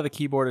the layout of the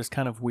keyboard is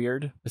kind of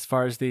weird as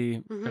far as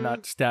they're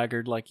not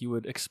staggered like you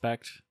would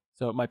expect.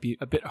 So it might be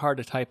a bit hard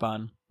to type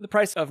on. The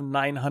price of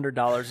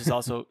 $900 is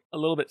also a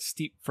little bit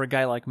steep for a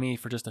guy like me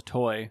for just a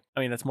toy.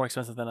 I mean, that's more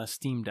expensive than a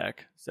Steam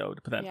Deck. So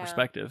to put that in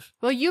perspective.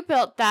 Well, you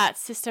built that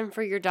system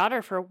for your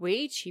daughter for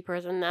way cheaper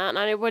than that. And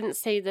I wouldn't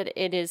say that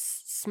it is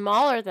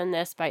smaller than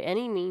this by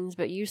any means,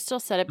 but you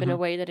still set up in a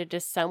way that it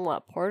is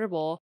somewhat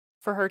portable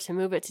for her to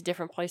move it to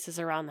different places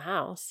around the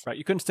house. Right.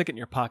 You couldn't stick it in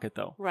your pocket,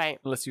 though. Right.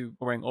 Unless you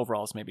were wearing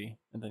overalls, maybe,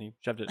 and then you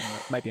shoved it in there.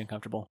 It might be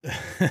uncomfortable.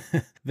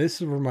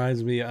 This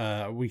reminds me,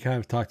 we kind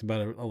of talked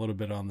about it a little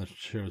bit on the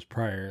shows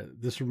prior.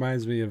 This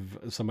reminds me of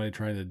somebody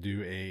trying to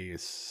do a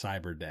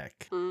cyber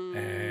deck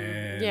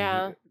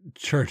and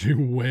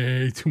charging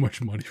way too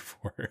much money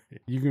for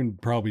it. You can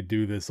probably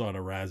do this on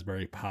a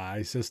Raspberry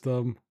Pi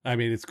system. I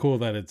mean, it's cool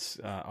that it's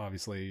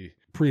obviously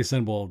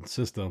pre-assembled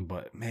system,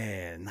 but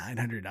man,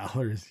 $900,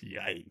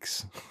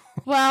 yikes.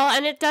 Well,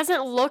 and it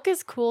doesn't look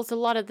as cool as a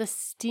lot of the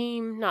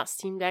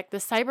the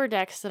cyber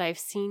decks that I've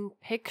seen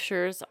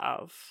pictures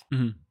of.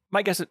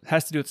 My guess it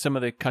has to do with some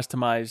of the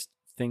customized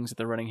things that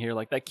they're running here.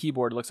 Like that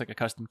keyboard looks like a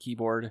custom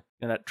keyboard,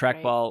 and that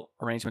trackball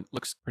arrangement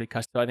looks pretty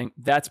custom. So I think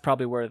that's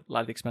probably where a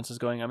lot of the expense is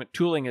going. I mean,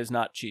 tooling is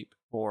not cheap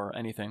for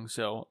anything,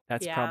 so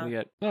that's probably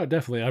it. No,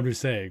 definitely. I'm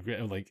just saying,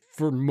 like,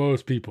 for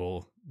most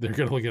people, they're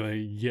going to look at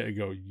it and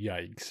go,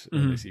 yikes,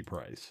 when they see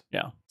price.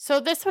 Yeah. So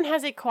this one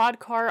has a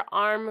quad-core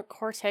ARM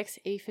Cortex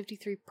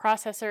A53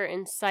 processor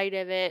inside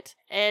of it,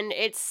 and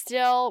it's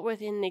still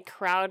within the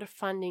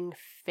crowdfunding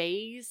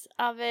phase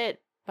of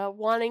it, but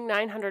wanting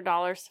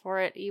 $900 for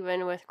it,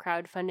 even with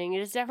crowdfunding, it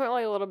is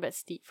definitely a little bit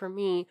steep for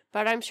me.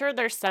 But I'm sure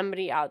there's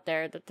somebody out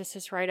there that this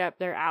is right up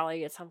their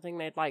alley. It's something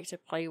they'd like to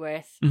play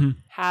with,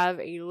 have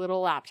a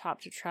little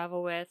laptop to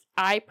travel with.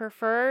 I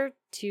prefer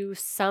to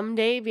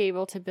someday be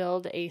able to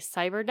build a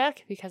Cyberdeck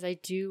because I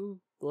do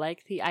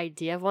like the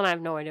idea of one. I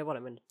have no idea what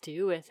I'm going to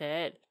do with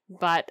it,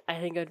 but I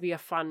think it would be a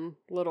fun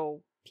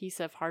little piece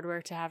of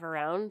hardware to have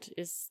around.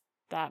 Is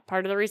that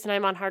part of the reason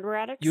I'm on Hardware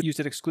Addicts? You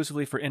used it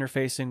exclusively for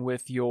interfacing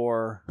with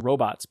your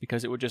robots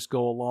because it would just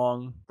go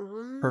along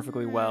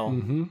perfectly well.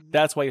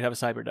 That's why you have a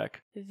Cyberdeck.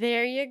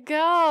 There you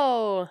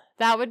go.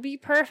 That would be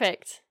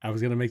perfect. I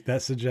was going to make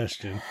that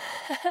suggestion.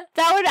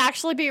 That would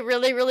actually be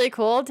really, really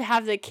cool to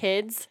have the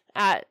kids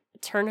at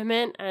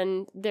tournament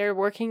and they're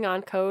working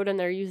on code and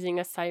they're using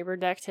a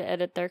Cyberdeck to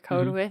edit their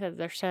code with as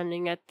they're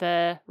standing at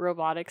the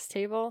robotics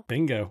table.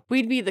 Bingo.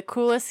 We'd be the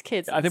coolest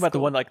kids. I think about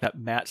the one like that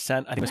Matt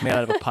sent. I think it was made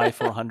out of a Pi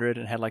 400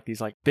 and had like these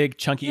like big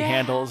chunky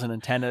handles and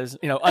antennas,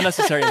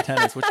 unnecessary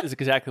antennas, which is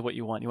exactly what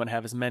you want. You want to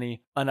have as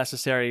many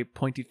unnecessary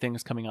pointy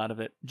things coming out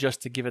of it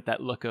just to give it that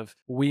look of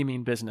we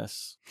mean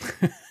business.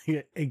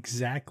 Yeah,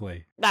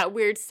 exactly. That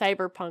weird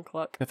cyberpunk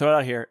look. To throw it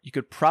out here, you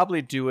could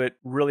probably do it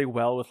really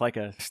well with like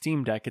a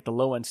Steam Deck, get the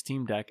low end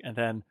Steam Deck, and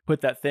then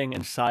put that thing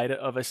inside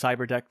of a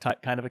Cyberdeck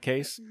type kind of a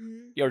case,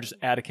 or just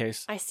add a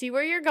case. I see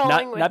where you're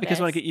going with not because this.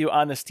 I want to get you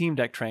on the Steam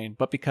Deck train,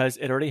 but because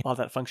it already has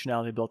that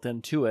functionality built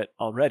into it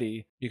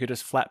already. You could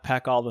just flat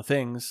pack all the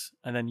things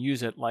and then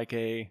use it like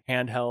a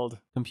handheld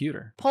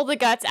computer. Pull the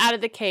guts out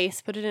of the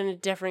case, put it in a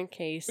different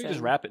case. You just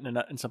wrap it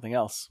in something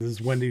else. This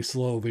is Wendy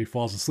slowly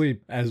falls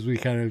asleep as we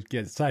kind of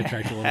get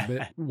sidetracked a little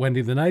bit.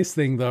 Wendy, the nice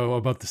thing though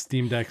about the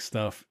Steam Deck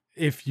stuff,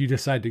 if you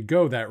decide to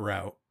go that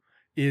route,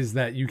 is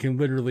that you can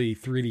literally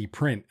 3D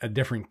print a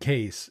different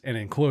case and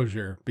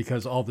enclosure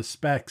because all the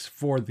specs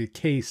for the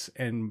case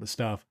and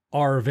stuff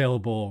are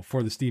available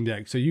for the Steam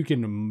Deck. So you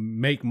can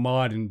make,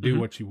 mod, and do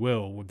what you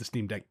will with the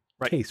Steam Deck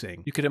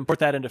casing. You could import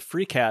that into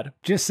FreeCAD.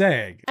 Just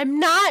saying. I'm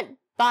not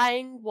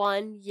buying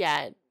one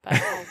yet, but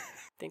I'll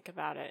think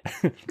about it.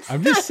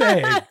 I'm just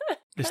saying.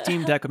 The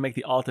Steam Deck would make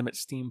the ultimate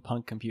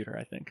steampunk computer,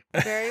 I think.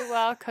 Very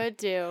well could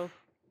do.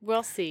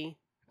 We'll see.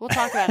 We'll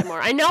talk about it more.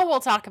 I know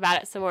we'll talk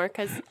about it some more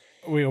because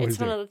it's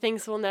one of the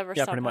things we'll never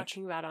stop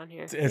talking about on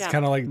here. It's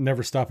kind of like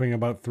never stopping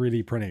about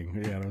 3D printing.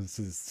 It's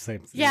the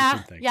same thing.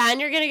 Yeah, and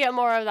you're going to get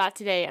more of that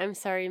today. I'm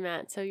sorry,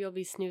 Matt. So you'll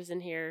be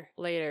snoozing here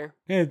later.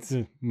 It's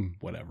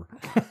whatever.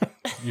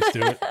 Used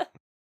to it.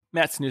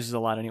 Matt snoozes a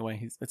lot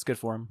anyway. It's good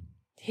for him.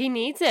 He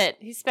needs it.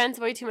 He spends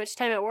way too much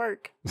time at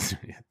work.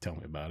 Yeah, tell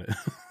me about it.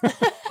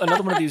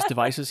 Another one of these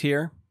devices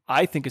here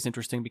I think is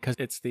interesting because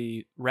it's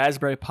the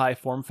Raspberry Pi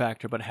form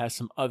factor, but it has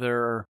some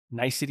other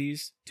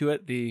niceties to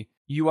it. The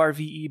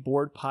URVE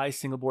Board Pi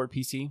single board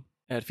PC.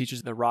 It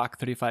features the ROC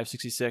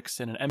 3566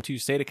 and an M2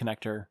 SATA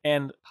connector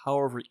and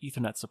power over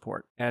Ethernet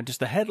support. And just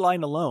the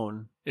headline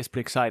alone is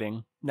pretty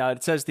exciting. Now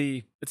it says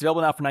it's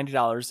available now for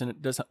 $90 and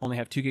it does only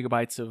have 2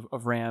 gigabytes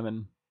of RAM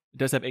and it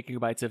does have 8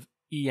 gigabytes of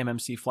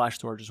eMMC flash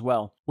storage as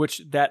well,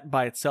 which that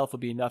by itself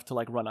would be enough to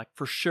run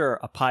for sure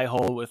a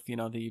Pi-hole with, the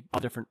all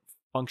different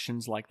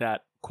functions like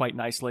that quite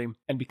nicely.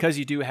 And because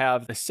you do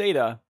have the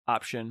SATA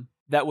option,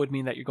 that would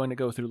mean that you're going to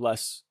go through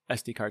less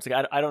SD cards.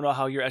 I don't know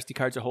how your SD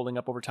cards are holding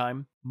up over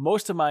time.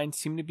 Most of mine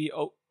seem to be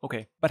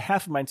okay, but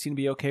half of mine seem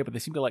to be okay, but they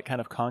seem to kind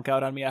of conk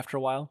out on me after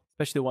a while,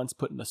 especially the ones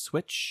put in the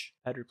Switch.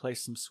 I'd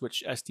replaced some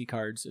Switch SD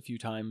cards a few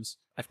times.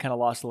 I've kind of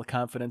lost a little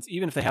confidence.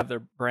 Even if they have their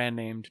brand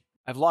named,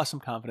 I've lost some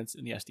confidence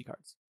in the SD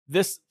cards.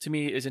 This, to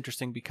me, is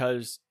interesting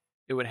because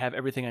it would have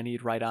everything I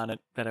need right on it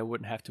that I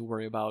wouldn't have to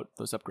worry about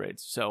those upgrades.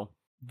 So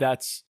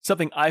that's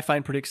something I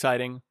find pretty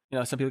exciting.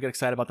 Some people get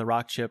excited about the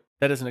ROC chip.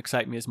 That doesn't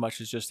excite me as much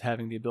as just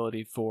having the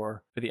ability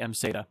for the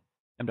M2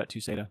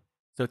 SATA.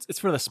 So it's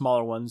for the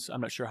smaller ones.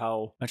 I'm not sure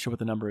what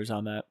the number is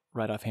on that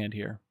right offhand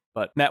here.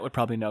 But Matt would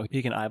probably know.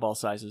 He can eyeball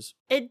sizes.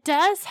 It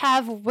does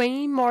have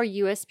way more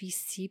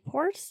USB-C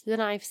ports than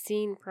I've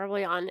seen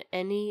probably on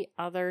any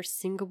other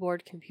single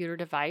board computer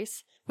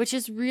device, which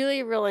is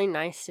really, really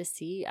nice to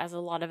see as a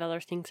lot of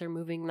other things are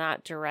moving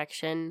that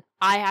direction.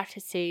 I have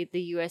to say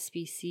the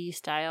USB-C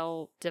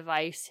style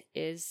device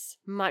is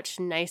much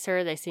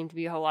nicer. They seem to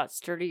be a whole lot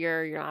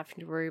sturdier. You're not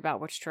having to worry about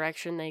which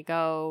direction they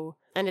go.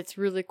 And it's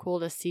really cool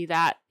to see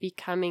that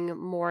becoming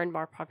more and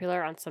more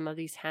popular on some of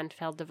these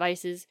handheld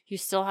devices. You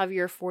still have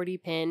your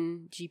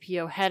 40-pin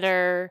GPIO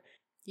header.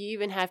 You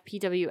even have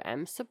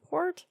PWM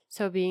support.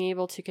 So being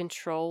able to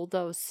control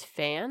those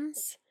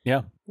fans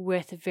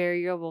with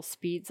variable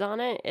speeds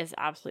on it is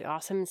absolutely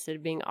awesome instead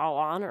of being all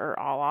on or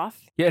all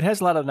off. Yeah, it has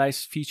a lot of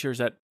nice features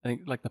that I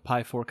think like the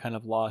Pi 4 kind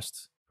of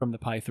lost from the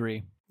Pi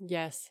 3.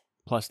 Yes.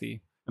 Plus the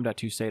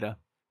M.2 SATA.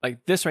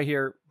 Like this right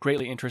here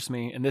greatly interests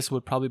me, and this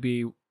would probably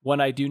be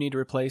one I do need to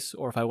replace,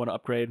 or if I want to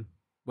upgrade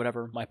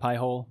whatever, my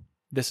Pi-hole,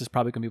 this is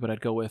probably going to be what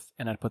I'd go with,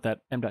 and I'd put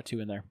that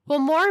M.2 in there. Well,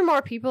 more and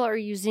more people are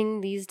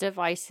using these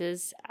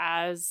devices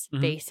as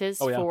bases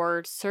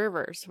for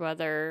servers,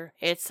 whether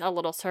it's a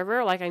little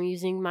server, like I'm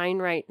using mine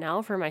right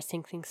now for my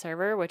SyncThing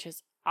server, which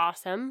is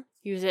awesome.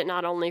 Use it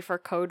not only for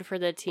code for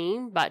the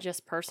team, but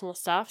just personal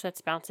stuff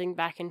that's bouncing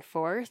back and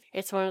forth.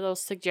 It's one of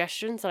those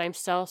suggestions that I'm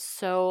still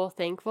so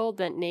thankful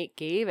that Nate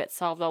gave. It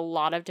solved a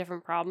lot of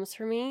different problems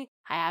for me.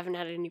 I haven't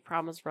had any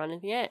problems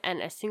running it, and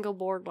a single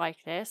board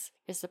like this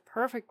is the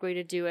perfect way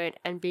to do it,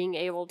 and being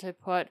able to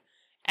put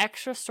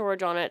extra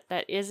storage on it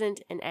that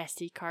isn't an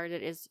SD card,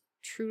 that is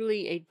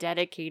truly a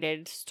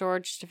dedicated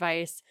storage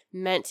device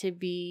meant to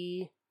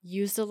be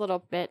used a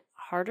little bit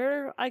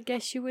harder, I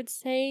guess you would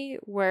say,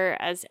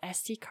 whereas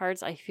SD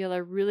cards I feel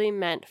are really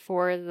meant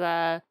for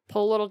the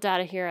pull little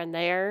data here and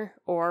there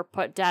or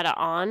put data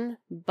on,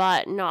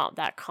 but not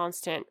that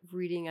constant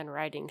reading and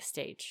writing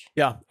stage.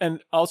 Yeah,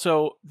 and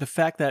also the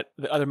fact that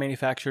the other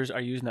manufacturers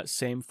are using that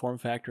same form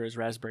factor as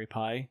Raspberry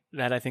Pi,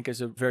 that I think is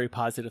a very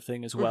positive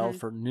thing as well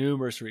for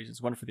numerous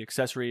reasons. One, for the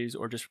accessories,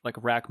 or just like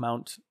a rack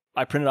mount.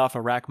 I printed off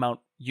a rack mount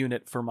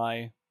unit for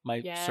my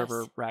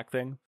server rack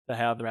thing to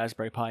have the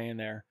Raspberry Pi in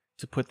there.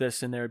 To put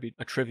this in there would be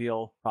a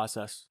trivial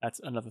process. That's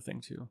another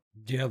thing too.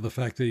 Yeah, the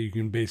fact that you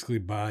can basically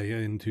buy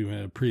into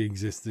a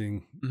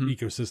pre-existing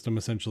ecosystem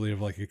essentially of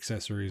like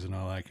accessories and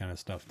all that kind of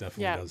stuff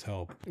definitely does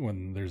help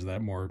when there's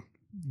that more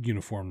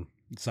uniform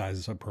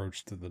size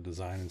approach to the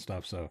design and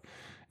stuff. So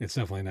it's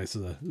definitely nice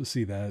to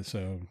see that.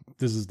 So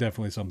this is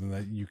definitely something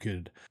that you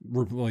could,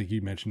 like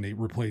you mentioned, Nate,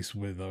 replace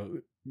with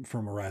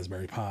from a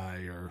Raspberry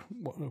Pi or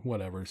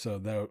whatever. So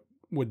that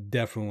would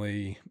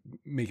definitely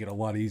make it a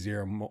lot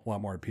easier, a lot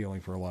more appealing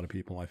for a lot of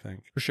people, I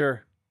think. For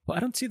sure. Well, I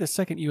don't see the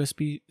second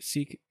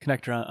USB-C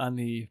connector on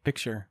the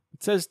picture.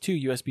 It says 2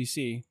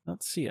 USB-C. I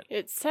don't see it.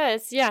 It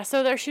says,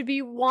 so there should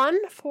be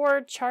one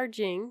for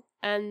charging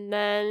and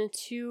then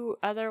 2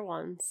 other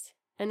ones.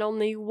 And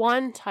only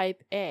one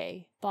type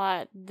A.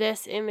 But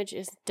this image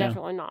is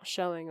definitely not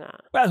showing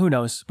that. Well, who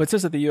knows? But it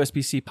says that the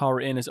USB-C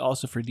power in is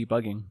also for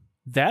debugging.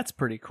 That's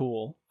pretty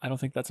cool. I don't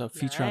think that's a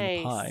feature on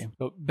the Pi.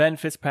 But Ben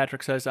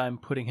Fitzpatrick says I'm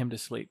putting him to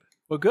sleep.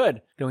 Well,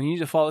 good. Then when you need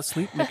to fall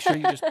asleep, make sure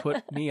you just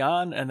put me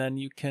on, and then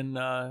you can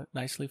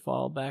nicely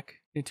fall back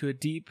into a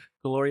deep,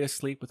 glorious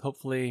sleep with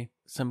hopefully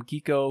some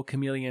geeko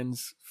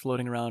chameleons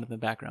floating around in the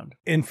background.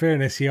 In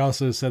fairness, he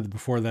also said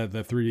before that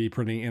the 3D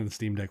printing and the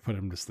Steam Deck put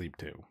him to sleep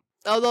too.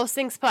 Oh, those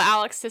things put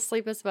Alex to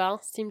sleep as well?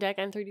 Steam Deck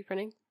and 3D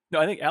printing? No,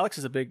 I think Alex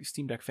is a big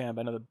Steam Deck fan,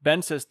 but I know that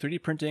Ben says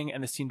 3D printing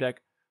and the Steam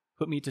Deck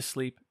put me to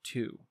sleep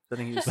too. I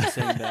think he was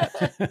saying that.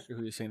 I'm not sure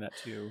who he was saying that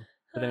to.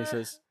 But then he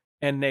says,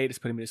 and Nate is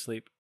putting me to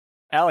sleep.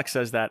 Alex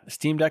says that.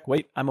 Steam Deck,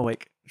 wait, I'm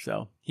awake.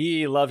 So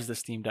he loves the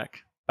Steam Deck.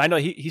 I know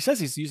he says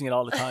he's using it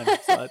all the time.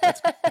 So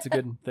that's a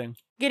good thing.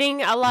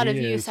 Getting a lot of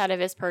use out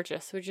of his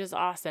purchase, which is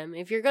awesome.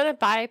 If you're going to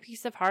buy a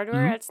piece of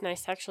hardware, it's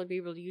nice to actually be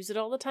able to use it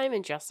all the time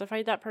and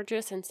justify that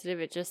purchase instead of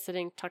it just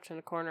sitting tucked in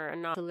a corner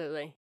and not.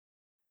 Absolutely.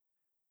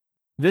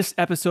 This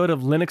episode of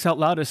Linux Out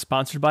Loud is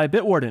sponsored by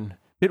Bitwarden.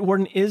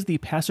 Bitwarden is the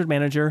password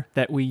manager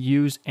that we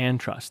use and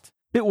trust.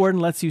 Bitwarden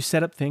lets you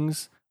set up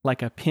things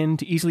like a PIN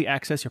to easily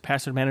access your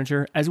password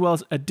manager, as well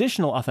as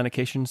additional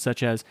authentication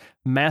such as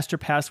master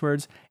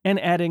passwords and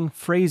adding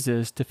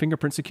phrases to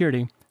fingerprint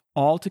security,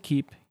 all to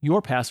keep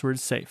your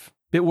passwords safe.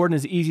 Bitwarden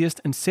is the easiest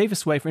and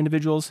safest way for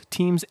individuals,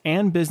 teams,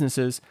 and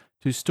businesses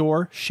to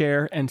store,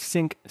 share, and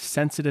sync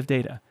sensitive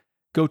data.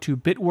 Go to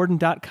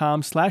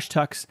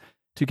bitwarden.com/tux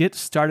to get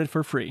started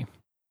for free.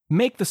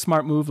 Make the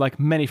smart move like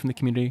many from the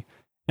community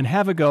and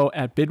have a go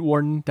at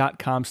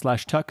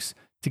bitwarden.com/tux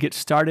to get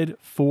started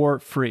for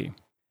free.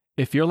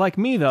 If you're like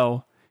me,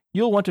 though,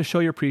 you'll want to show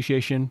your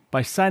appreciation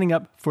by signing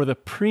up for the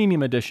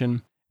premium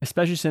edition,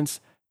 especially since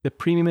the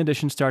premium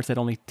edition starts at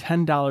only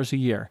 $10 a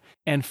year.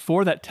 And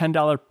for that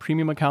 $10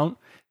 premium account,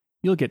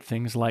 you'll get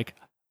things like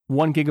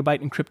 1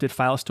 gigabyte encrypted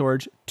file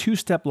storage,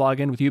 2-step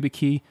login with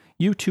YubiKey,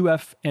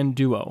 U2F and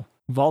Duo,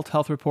 Vault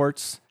Health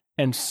Reports,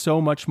 and so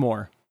much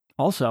more.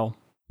 Also,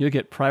 you'll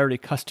get priority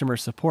customer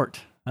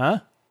support. Huh?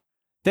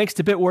 Thanks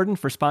to Bitwarden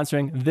for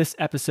sponsoring this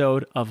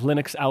episode of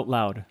Linux Out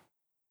Loud.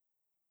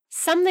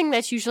 Something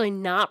that's usually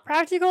not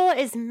practical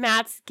is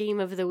Matt's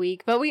Game of the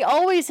Week, but we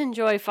always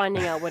enjoy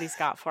finding out what he's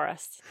got for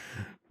us.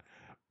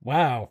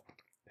 Wow.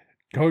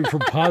 Going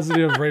from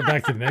positive right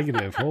back to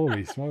negative.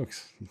 Holy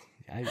smokes.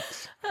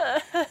 Yikes.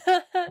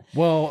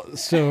 Well,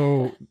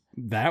 so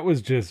that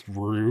was just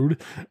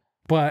rude.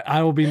 But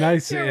I will be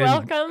nice. You're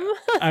welcome.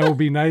 I will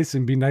be nice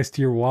and be nice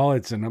to your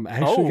wallets. And I'm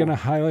actually going to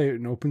highlight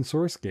an open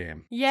source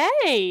game.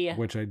 Yay!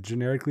 Which I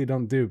generically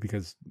don't do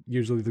because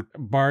usually,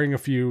 barring a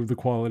few, the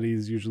quality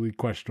is usually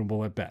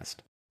questionable at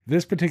best.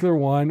 This particular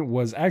one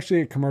was actually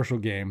a commercial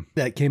game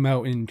that came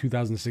out in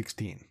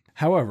 2016.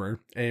 However,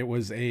 it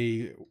was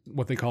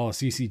what they call a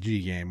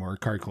CCG game or a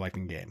card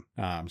collecting game.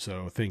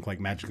 So think like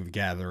Magic the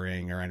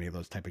Gathering or any of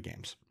those type of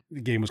games.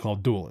 The game was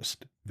called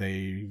Duelist.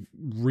 They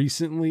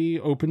recently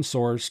open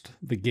sourced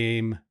the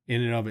game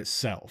in and of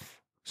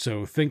itself.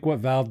 So think what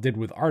Valve did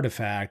with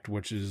Artifact,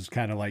 which is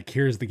kind of like,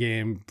 here's the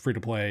game, free to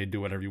play,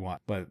 do whatever you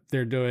want. But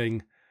they're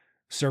doing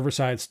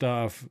server-side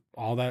stuff,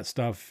 all that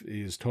stuff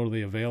is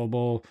totally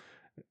available.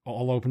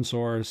 All open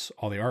source,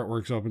 all the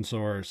artwork's open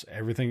source,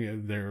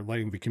 everything. They're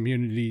letting the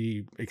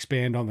community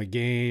expand on the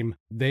game.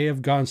 They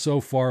have gone so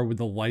far with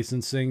the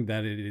licensing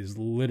that it is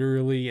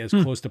literally as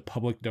close to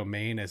public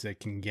domain as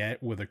it can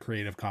get with a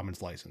Creative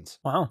Commons license.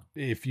 Wow.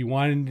 If you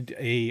wanted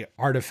a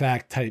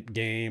artifact type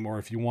game, or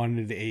if you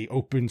wanted a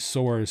open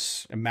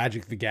source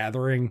Magic the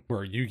Gathering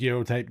or a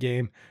Yu-Gi-Oh type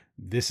game,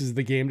 this is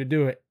the game to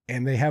do it.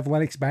 And they have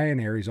Linux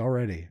binaries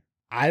already.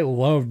 I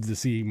love to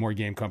see more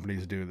game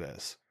companies do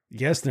this.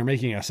 Yes, they're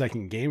making a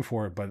second game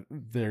for it, but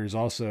there's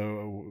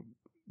also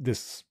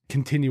this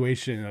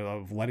continuation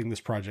of letting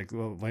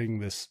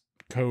this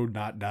code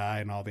not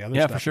die and all the other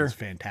stuff. For sure. Is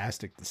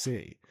fantastic to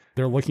see.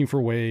 They're looking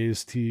for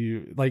ways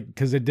to, like,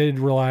 because it did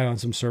rely on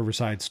some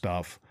server-side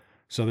stuff,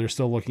 so they're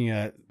still looking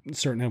at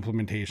certain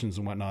implementations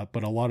and whatnot,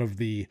 but a lot of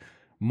the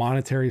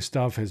monetary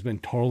stuff has been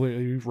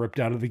totally ripped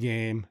out of the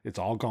game. It's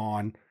all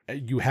gone.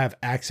 You have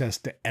access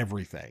to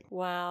everything.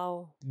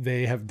 Wow.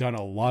 They have done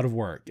a lot of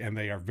work, and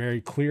they are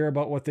very clear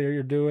about what they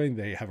are doing.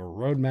 They have a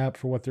roadmap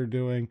for what they're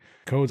doing.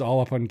 Code's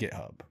all up on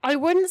GitHub. I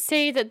wouldn't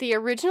say that the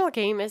original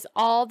game is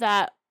all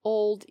that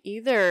old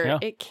either. Yeah.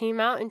 It came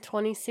out in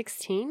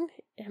 2016.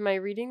 Am I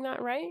reading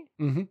that right?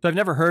 Mm-hmm. So I've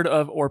never heard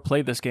of or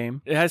played this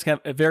game. It has kind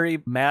of a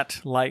very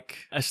matte-like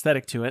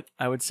aesthetic to it,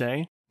 I would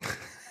say.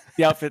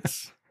 The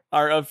outfits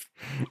are of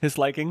his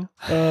liking.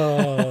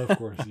 Oh, of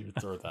course you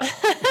would throw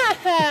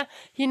that.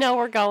 You know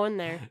we're going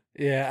there.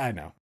 Yeah, I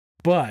know.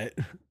 But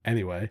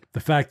anyway, the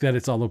fact that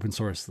it's all open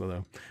source,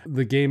 though.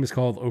 The game is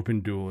called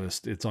Open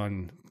Duelist. It's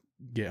on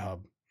GitHub.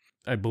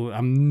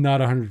 I'm not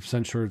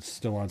 100% sure it's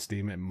still on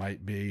Steam. It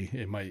might be.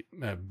 It might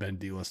have been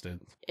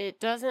delisted.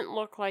 It doesn't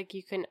look like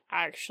you can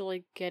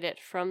actually get it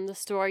from the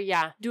store.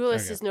 Yeah,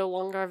 Duelist is no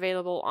longer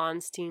available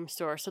on Steam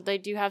Store. So they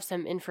do have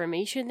some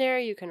information there.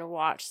 You can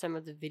watch some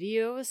of the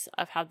videos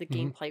of how the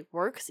gameplay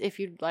works if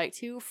you'd like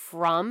to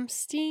from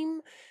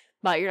Steam.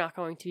 But you're not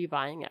going to be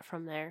buying it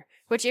from there.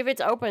 Which, if it's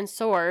open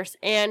source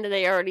and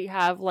they already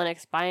have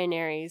Linux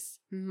binaries,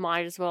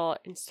 might as well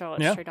install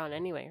it straight on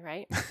anyway,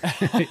 right?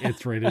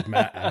 It's rated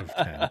Matt out of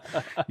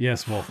 10.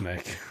 Yes,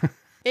 Wolfnick.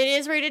 It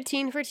is rated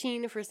teen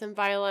for some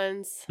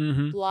violence,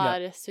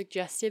 blood,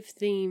 suggestive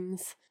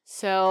themes.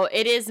 So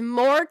it is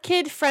more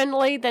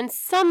kid-friendly than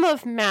some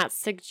of Matt's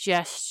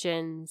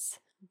suggestions,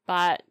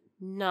 but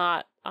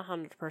not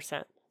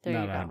 100%. There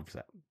Not you go.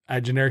 100%. I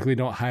generically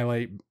don't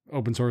highlight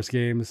open source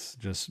games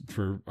just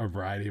for a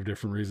variety of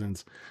different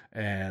reasons.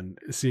 And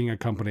seeing a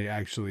company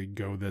actually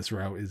go this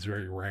route is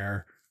very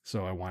rare.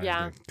 So I wanted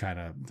to kind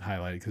of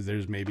highlight it because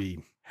there's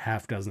maybe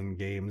half dozen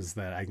games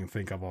that I can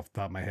think of off the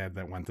top of my head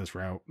that went this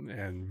route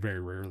and very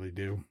rarely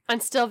do.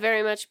 And still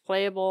very much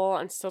playable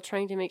and still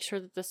trying to make sure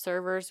that the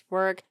servers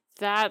work.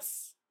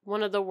 That's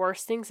one of the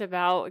worst things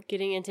about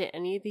getting into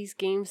any of these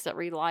games that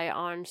rely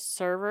on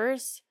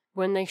servers.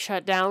 When they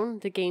shut down,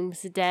 the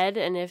game's dead,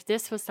 and if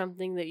this was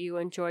something that you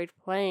enjoyed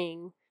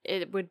playing,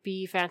 it would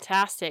be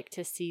fantastic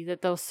to see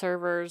that those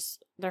servers,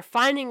 they're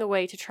finding a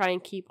way to try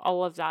and keep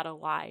all of that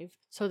alive.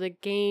 So the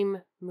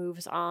game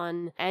moves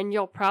on, and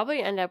you'll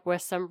probably end up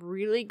with some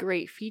really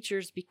great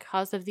features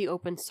because of the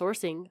open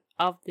sourcing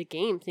of the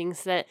game,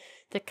 things that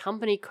the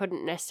company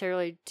couldn't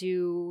necessarily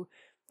do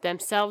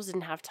themselves,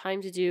 didn't have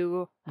time to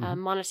do.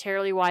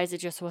 Monetarily wise, it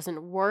just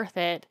wasn't worth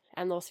it,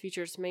 and those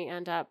features may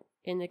end up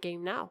in the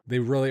game now. They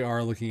really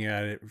are looking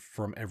at it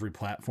from every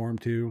platform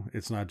too.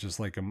 It's not just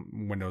like a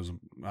Windows,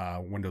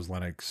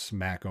 Linux,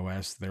 Mac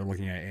OS. They're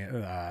looking at,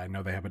 I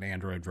know they have an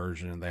Android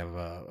version. They have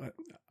I'm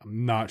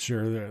not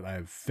sure.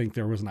 I think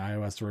there was an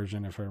iOS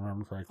version if I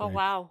remember correctly. Oh,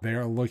 wow. They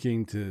are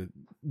looking to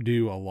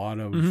do a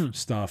lot of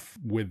stuff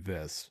with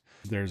this.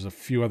 There's a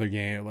few other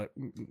games like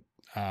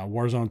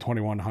Warzone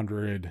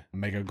 2100,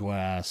 Mega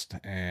Blast,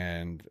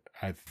 and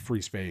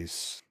Free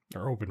Space.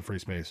 Or Open Free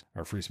Space,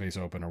 or Free Space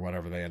Open, or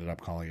whatever they ended up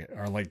calling it,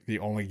 are like the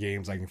only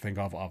games I can think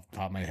of off the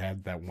top of my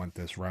head that went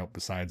this route,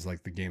 besides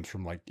like the games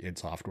from like id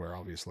Software,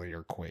 obviously,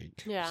 or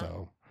Quake. Yeah.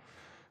 So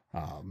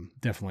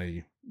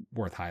definitely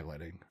worth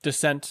highlighting.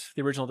 Descent,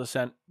 the original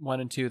Descent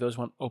 1 and 2, those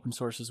went open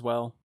source as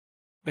well.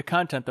 The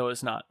content, though,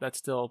 is not. That's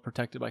still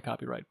protected by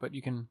copyright, but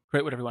you can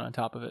create whatever you want on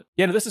top of it.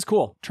 Yeah, no, this is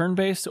cool.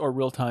 Turn-based or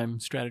real-time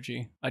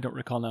strategy? I don't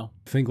recall now.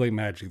 Think like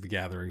Magic the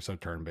Gathering, so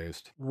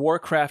turn-based.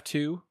 Warcraft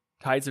 2.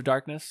 Tides of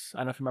Darkness.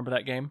 I don't know if you remember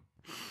that game.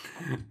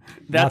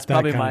 That's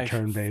probably my my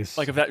turn-based.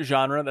 Like of that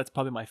genre, that's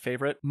probably my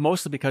favorite.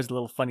 Mostly because of the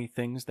little funny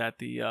things that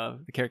the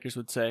characters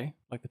would say,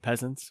 like the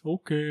peasants.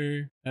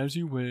 Okay, as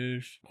you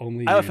wish.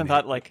 Only I you often need-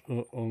 thought, like,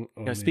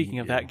 only speaking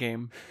of you. that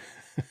game,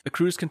 the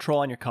cruise control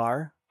on your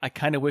car. I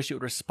kind of wish it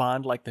would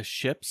respond like the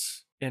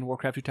ships in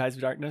Warcraft 2: Tides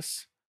of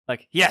Darkness,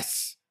 like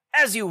yes,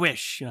 as you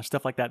wish,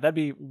 stuff like that. That'd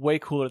be way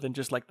cooler than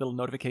just like the little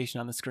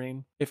notification on the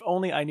screen. If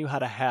only I knew how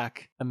to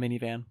hack a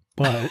minivan.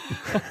 But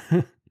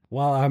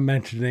while I'm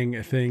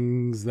mentioning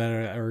things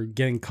that are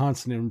getting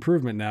constant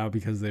improvement now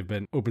because they've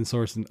been open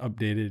source and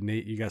updated,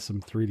 Nate, you got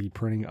some 3D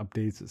printing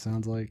updates, it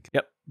sounds like.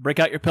 Yep. Break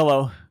out your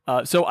pillow.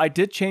 So I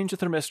did change the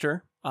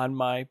thermistor on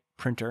my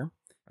printer.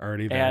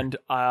 Already there. And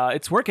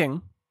it's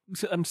working.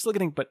 I'm still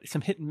getting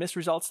some hit and miss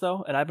results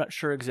though, and I'm not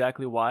sure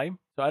exactly why.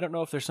 So I don't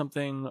know if there's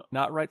something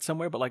not right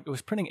somewhere, but like it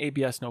was printing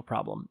ABS no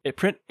problem. It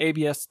print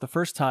ABS the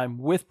first time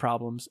with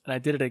problems, and I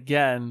did it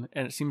again,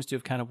 and it seems to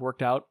have kind of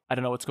worked out. I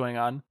don't know what's going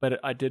on, but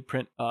I did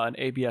print an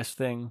ABS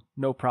thing,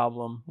 no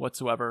problem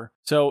whatsoever.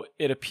 So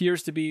it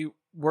appears to be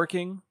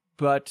working,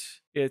 but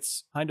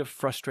it's kind of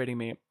frustrating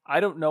me. I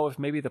don't know if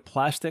maybe the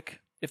plastic,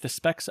 if the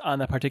specs on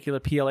that particular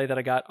PLA that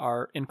I got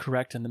are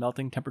incorrect and the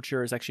melting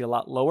temperature is actually a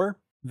lot lower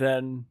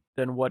than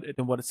what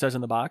it says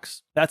in the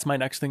box. That's my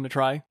next thing to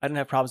try. I didn't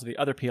have problems with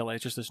the other PLA,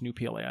 it's just this new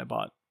PLA I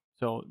bought.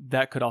 So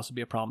that could also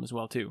be a problem as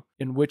well too.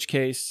 In which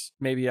case,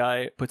 maybe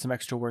I put some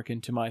extra work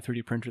into my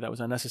 3D printer that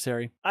was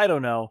unnecessary. I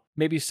don't know.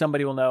 Maybe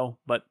somebody will know,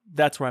 but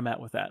that's where I'm at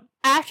with that.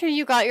 After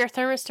you got your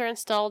thermistor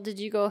installed, did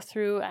you go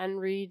through and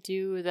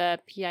redo the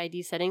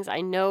PID settings? I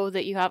know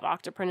that you have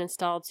Octoprint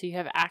installed, so you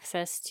have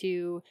access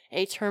to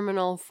a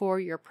terminal for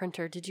your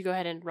printer. Did you go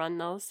ahead and run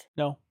those?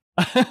 No.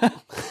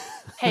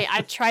 Hey,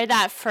 I tried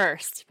that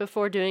first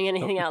before doing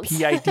anything else.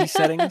 PID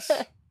settings?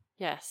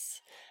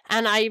 Yes.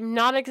 And I'm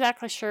not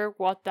exactly sure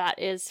what that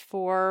is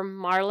for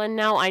Marlin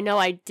now. I know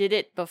I did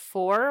it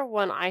before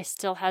when I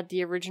still had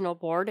the original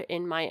board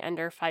in my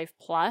Ender 5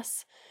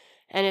 Plus,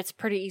 and it's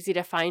pretty easy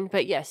to find.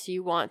 But yes,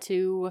 you want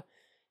to,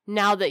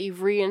 now that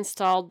you've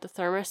reinstalled the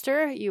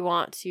thermistor, you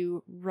want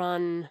to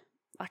run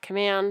a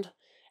command,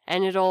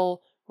 and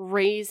it'll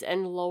raise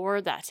and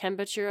lower that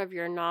temperature of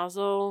your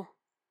nozzle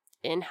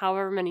in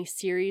however many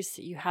series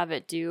you have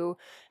it do,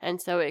 and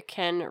so it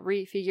can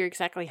refigure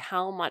exactly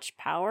how much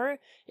power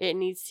it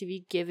needs to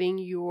be giving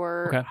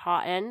your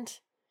hot end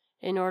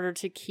in order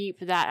to keep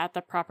that at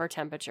the proper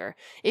temperature.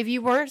 If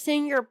you weren't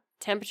seeing your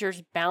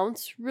temperatures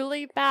bounce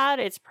really bad,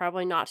 it's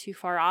probably not too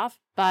far off,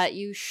 but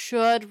you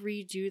should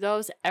redo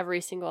those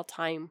every single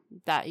time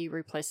that you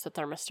replace the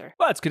thermistor.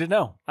 Well, it's good to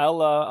know.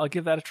 I'll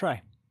give that a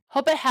try.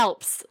 Hope it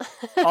helps.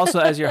 Also,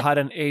 as your hot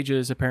end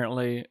ages,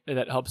 apparently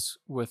that helps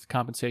with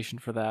compensation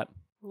for that.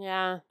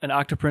 Yeah. An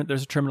Octoprint,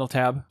 there's a terminal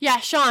tab. Yeah,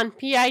 Sean,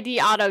 PID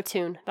auto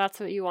tune. That's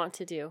what you want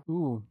to do.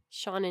 Ooh.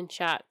 Sean in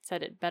chat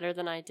said it better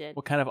than I did.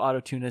 What kind of auto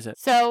tune is it?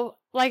 So,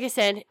 like I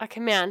said, a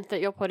command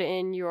that you'll put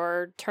in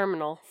your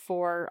terminal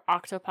for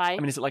Octopi. I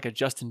mean, is it like a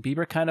Justin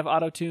Bieber kind of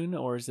auto tune,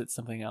 or is it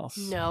something else?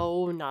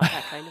 No, not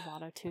that kind of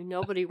auto tune.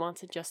 Nobody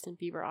wants a Justin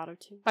Bieber auto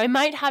tune. I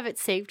might have it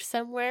saved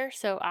somewhere,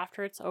 so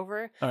after it's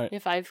over,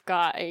 if I've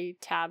got a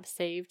tab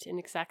saved in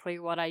exactly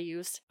what I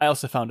used. I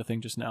also found a thing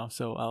just now,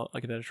 so I'll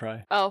give that a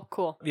try. Oh,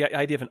 cool. The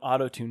idea of an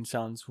auto tune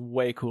sounds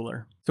way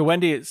cooler. So,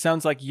 Wendy, it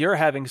sounds like you're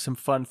having some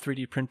fun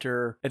 3D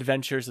printer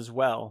adventures as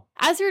well.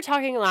 As we were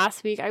talking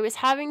last week, I was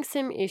having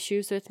some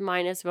issues with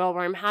mine as well,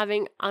 where I'm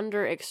having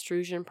under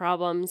extrusion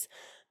problems.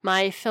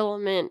 My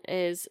filament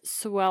is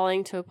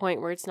swelling to a point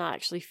where it's not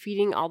actually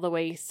feeding all the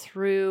way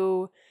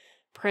through.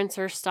 Prints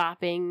are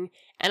stopping.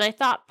 And I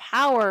thought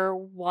power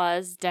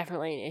was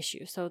definitely an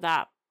issue. So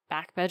that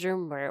back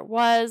bedroom where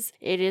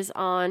it is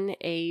on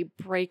a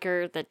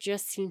breaker that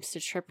just seems to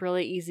trip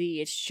really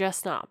easy. It's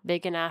just not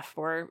big enough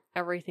for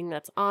everything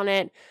that's on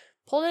it.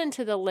 Pulled it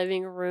into the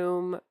living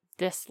room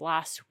this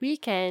last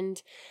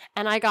weekend,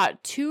 and I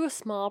got 2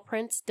 small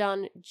prints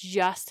done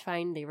just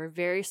fine. They were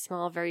very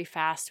small, very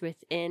fast,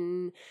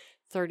 within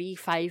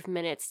 35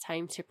 minutes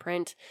time to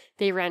print.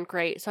 They ran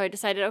great. So I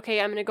decided,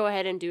 okay, I'm going to go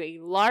ahead and do a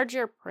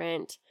larger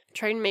print,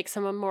 try and make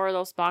some more of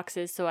those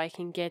boxes so I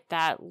can get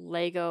that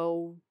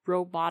Lego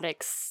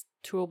robotics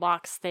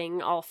toolbox thing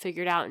all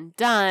figured out and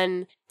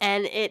done.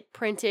 And it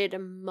printed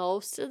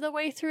most of the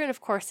way through. And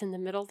of course, in the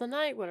middle of the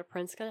night, when a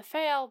print's going to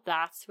fail,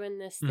 that's when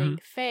this thing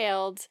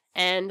failed.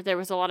 And there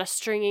was a lot of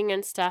stringing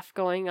and stuff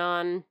going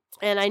on.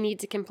 And I need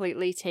to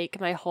completely take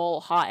my whole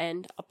hot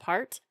end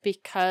apart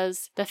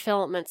because the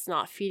filament's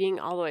not feeding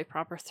all the way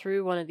proper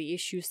through. One of the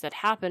issues that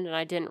happened, and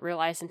I didn't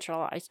realize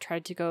until I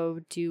tried to go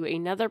do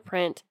another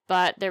print,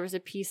 but there was a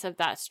piece of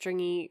that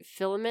stringy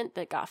filament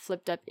that got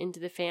flipped up into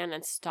the fan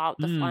and stopped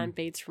the fan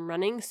blades from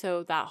running.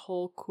 So that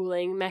whole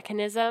cooling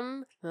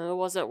mechanism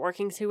wasn't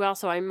working too well.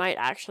 So I might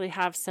actually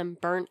have some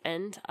burnt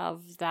end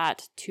of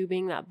that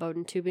tubing, that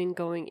Bowden tubing,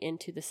 going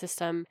into the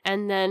system.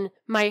 And then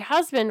my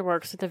husband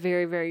works with a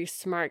very, very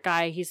smart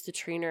guy. He's the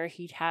trainer.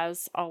 He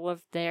has all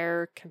of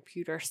their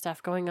computer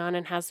stuff going on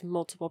and has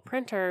multiple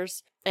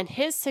printers. And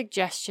his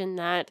suggestion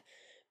that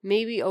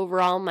maybe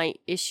overall my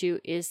issue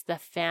is the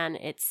fan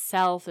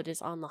itself that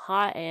is on the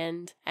hot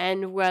end,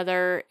 and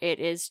whether it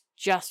is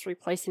just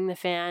replacing the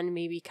fan,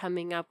 maybe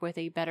coming up with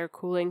a better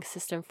cooling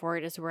system for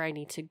it is where I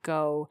need to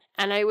go.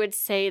 And I would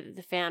say that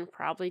the fan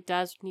probably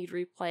does need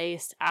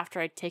replaced. After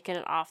I'd taken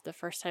it off the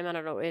first time, I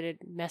don't know, it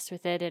had messed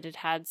with it. It had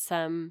had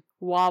some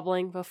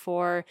wobbling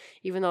before.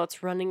 Even though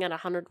it's running at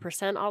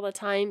 100% all the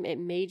time, it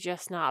may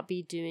just not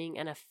be doing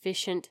an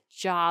efficient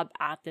job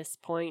at this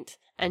point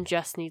and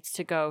just needs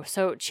to go.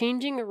 So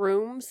changing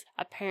rooms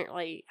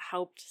apparently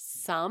helped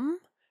some,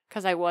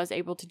 because I was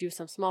able to do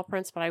some small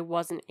prints, but I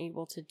wasn't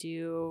able to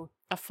do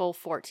a full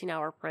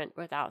 14-hour print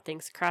without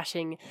things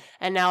crashing.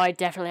 And now I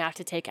definitely have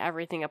to take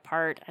everything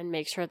apart and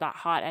make sure that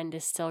hot end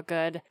is still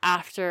good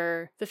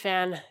after the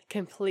fan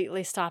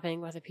completely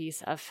stopping with a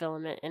piece of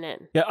filament in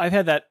it. Yeah, I've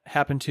had that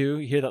happen too.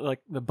 You hear that,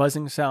 like the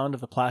buzzing sound of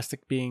the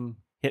plastic being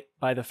hit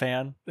by the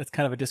fan. It's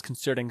kind of a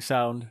disconcerting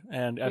sound.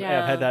 And I've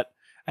had that.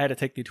 I had to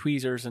take the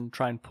tweezers and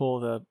try and pull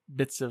the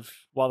bits of,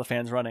 while the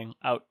fan's running,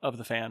 out of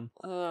the fan.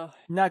 Ugh.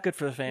 Not good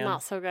for the fan.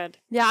 Not so good.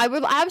 Yeah, I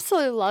would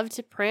absolutely love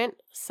to print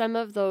some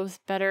of those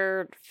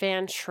better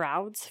fan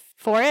shrouds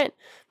for it.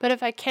 But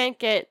if I can't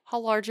get a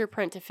larger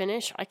print to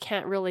finish, I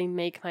can't really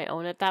make my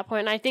own at that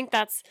point. And I think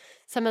that's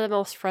some of the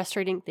most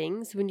frustrating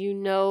things when you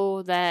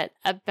know that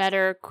a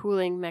better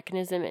cooling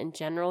mechanism in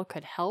general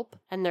could help.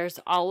 And there's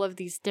all of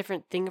these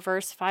different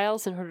Thingiverse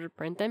files in order to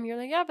print them. You're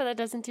like, yeah, but that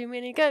doesn't do me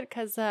any good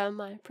because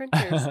my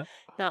printer's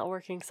not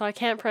working. So I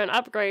can't print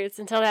upgrades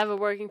until I have a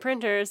working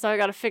printer. So I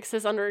got to fix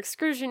this under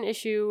extrusion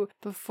issue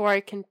before I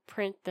can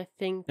print the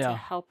thing to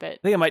help it.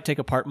 I think I might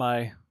take apart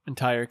my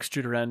entire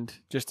extruder end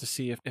just to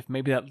see if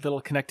maybe that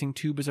little connecting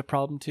tube is a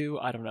problem too.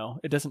 I don't know.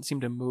 It doesn't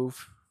seem to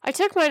move. I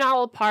took mine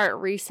all apart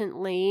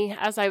recently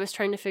as I was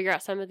trying to figure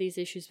out some of these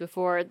issues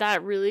before.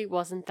 That really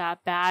wasn't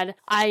that bad.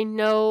 I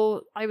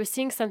know I was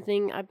seeing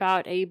something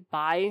about a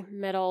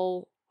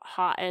bi-metal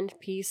hot end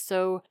piece.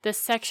 So the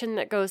section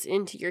that goes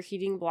into your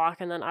heating block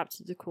and then up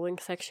to the cooling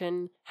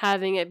section,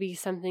 having it be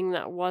something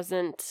that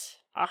wasn't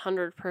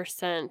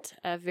 100%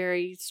 a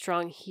very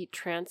strong heat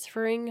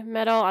transferring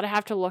metal. I'd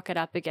have to look it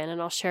up again and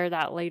I'll share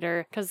that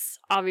later because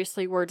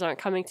obviously words aren't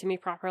coming to me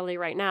properly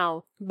right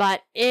now.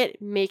 But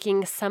it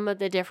making some of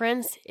the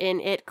difference in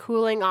it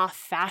cooling off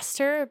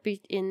faster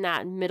in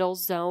that middle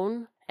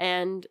zone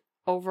and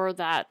over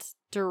that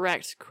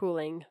direct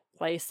cooling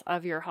place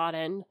of your hot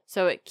end.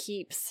 So it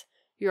keeps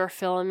your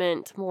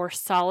filament more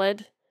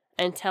solid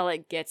until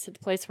it gets to the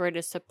place where it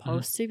is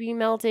supposed to be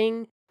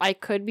melting. I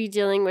could be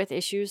dealing with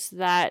issues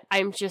that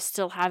I'm just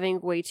still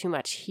having way too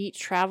much heat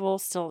travel,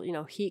 still,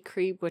 heat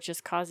creep, which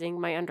is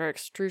causing my under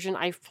extrusion.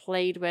 I've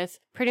played with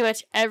pretty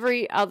much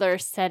every other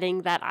setting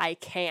that I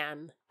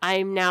can.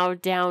 I'm now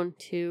down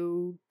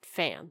to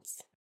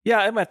fans. Yeah,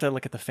 I might have to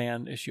look at the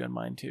fan issue on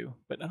mine too,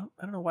 but I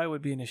don't know why it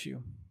would be an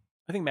issue.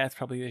 I think Matt's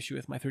probably the issue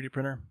with my 3D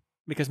printer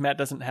because Matt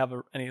doesn't have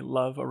any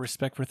love or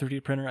respect for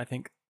 3D printer. I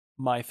think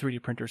my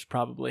 3D printer is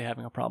probably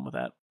having a problem with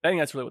that. I think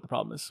that's really what the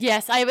problem is.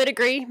 Yes, I would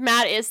agree.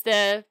 Matt is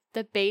the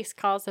base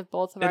cause of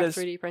both of our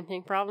 3D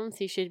printing problems.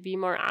 He should be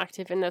more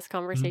active in this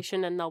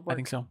conversation and they'll work. I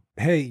think so.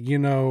 Hey,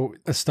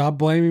 stop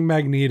blaming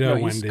Magneto,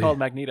 no, Wendy. He's called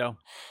Magneto.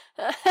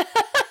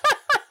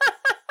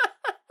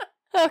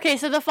 Okay,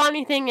 so the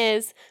funny thing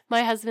is,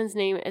 my husband's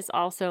name is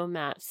also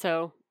Matt,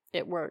 so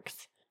it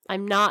works.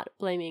 I'm not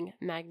blaming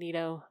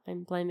Magneto.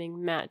 I'm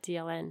blaming Matt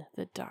DLN,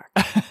 the Dark.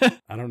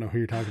 I don't know who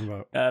you're talking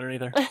about. I don't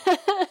either.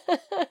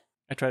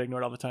 I try to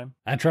ignore it all the time.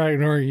 I try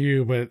ignoring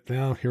you, but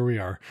now here we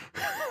are.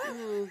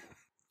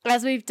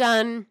 As we've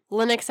done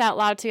Linux Out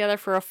Loud together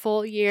for a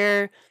full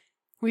year,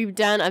 we've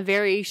done a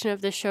variation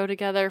of the show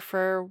together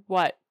for,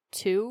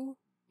 2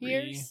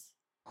 years?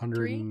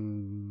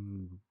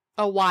 100...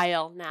 A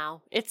while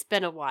now. It's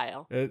been a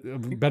while. It's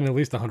been at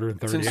least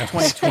 130. Since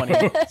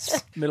 2020.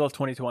 Middle of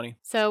 2020.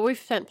 So we've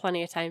spent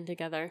plenty of time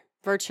together.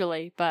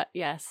 Virtually, but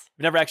yes.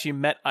 We've never actually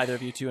met either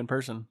of you two in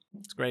person.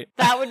 It's great.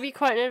 That would be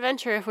quite an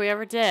adventure if we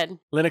ever did.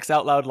 Linux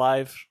Out Loud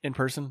live in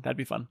person. That'd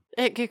be fun.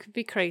 It could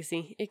be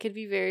crazy. It could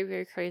be very,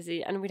 very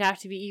crazy. And we'd have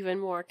to be even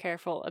more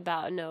careful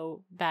about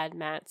no bad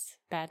Matts,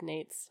 bad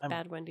Nates,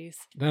 bad Wendys.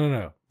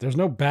 No. There's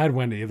no bad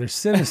Wendy. There's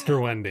sinister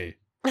Wendy.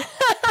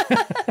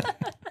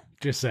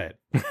 Just say it.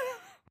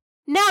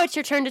 Now it's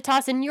your turn to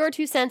toss in your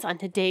 2 cents on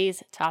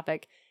today's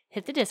topic.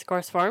 Hit the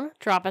discourse form,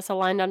 drop us a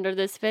line under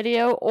this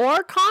video,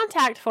 or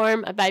contact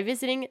form by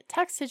visiting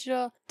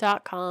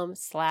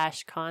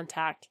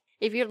tuxdigital.com/contact.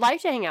 If you'd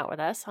like to hang out with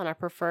us on our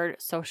preferred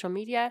social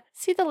media,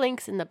 see the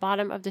links in the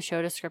bottom of the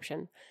show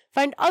description.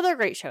 Find other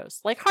great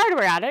shows like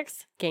Hardware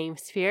Addicts,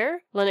 GameSphere,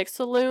 Linux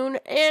Saloon,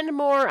 and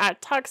more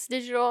at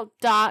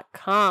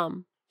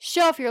tuxdigital.com.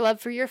 Show off your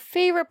love for your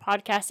favorite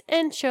podcasts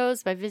and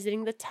shows by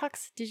visiting the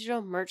Tux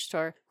Digital merch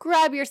store.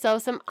 Grab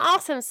yourself some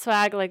awesome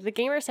swag like the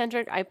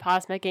gamer-centric I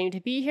Paused My Game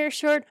to Be Here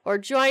shirt, or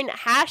join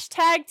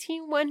hashtag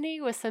Team Wendy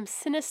with some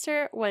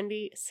sinister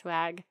Wendy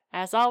swag.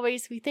 As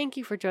always, we thank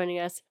you for joining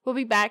us. We'll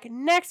be back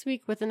next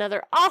week with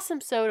another awesome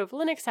episode of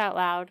Linux Out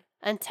Loud.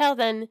 Until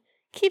then,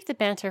 keep the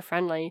banter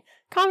friendly,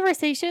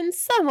 conversation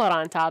somewhat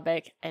on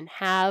topic, and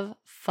have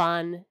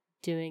fun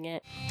doing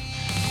it.